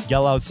 if I just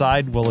yell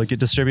outside, will it get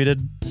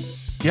distributed?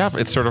 Yeah,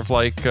 it's sort of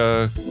like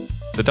the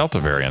Delta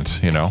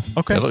variant,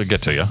 Okay. It'll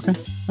get to you.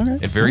 Okay.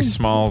 In very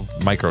small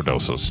micro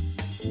doses.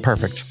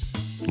 Perfect.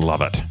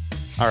 Love it.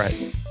 All right.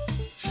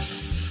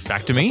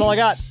 Back to me? That's all I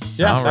got.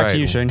 Yeah, all back right. to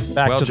you, Shane.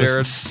 Back to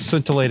Jared, this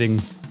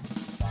scintillating.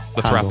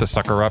 Let's wrap this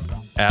sucker up.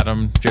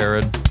 Adam,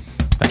 Jared,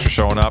 thanks for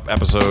showing up.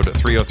 Episode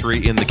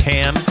 303 in the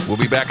can. We'll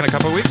be back in a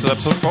couple of weeks with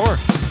episode 4.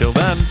 Till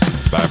then,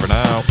 bye for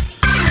now.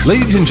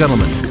 Ladies and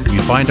gentlemen, we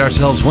find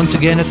ourselves once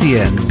again at the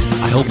end.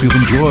 I hope you've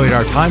enjoyed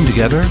our time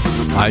together.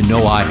 I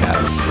know I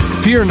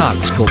have. Fear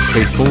not, Scope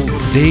faithful.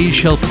 Days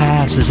shall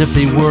pass as if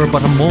they were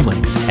but a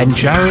moment, and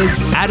Jared,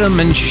 Adam,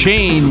 and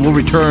Shane will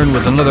return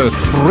with another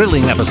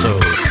thrilling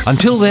episode.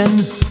 Until then,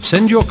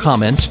 send your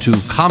comments to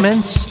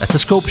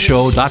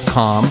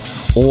comments@thescopeshow.com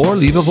or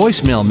leave a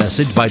voicemail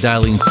message by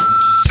dialing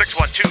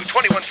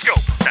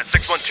 612-21-SCOPE. That's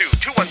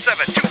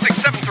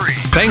 612-217-2673.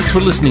 Thanks for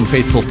listening,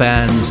 faithful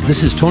fans.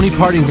 This is Tony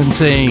Partington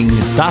saying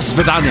Das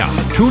Vidania.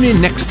 Tune in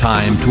next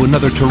time to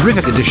another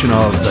terrific edition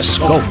of The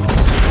Scope.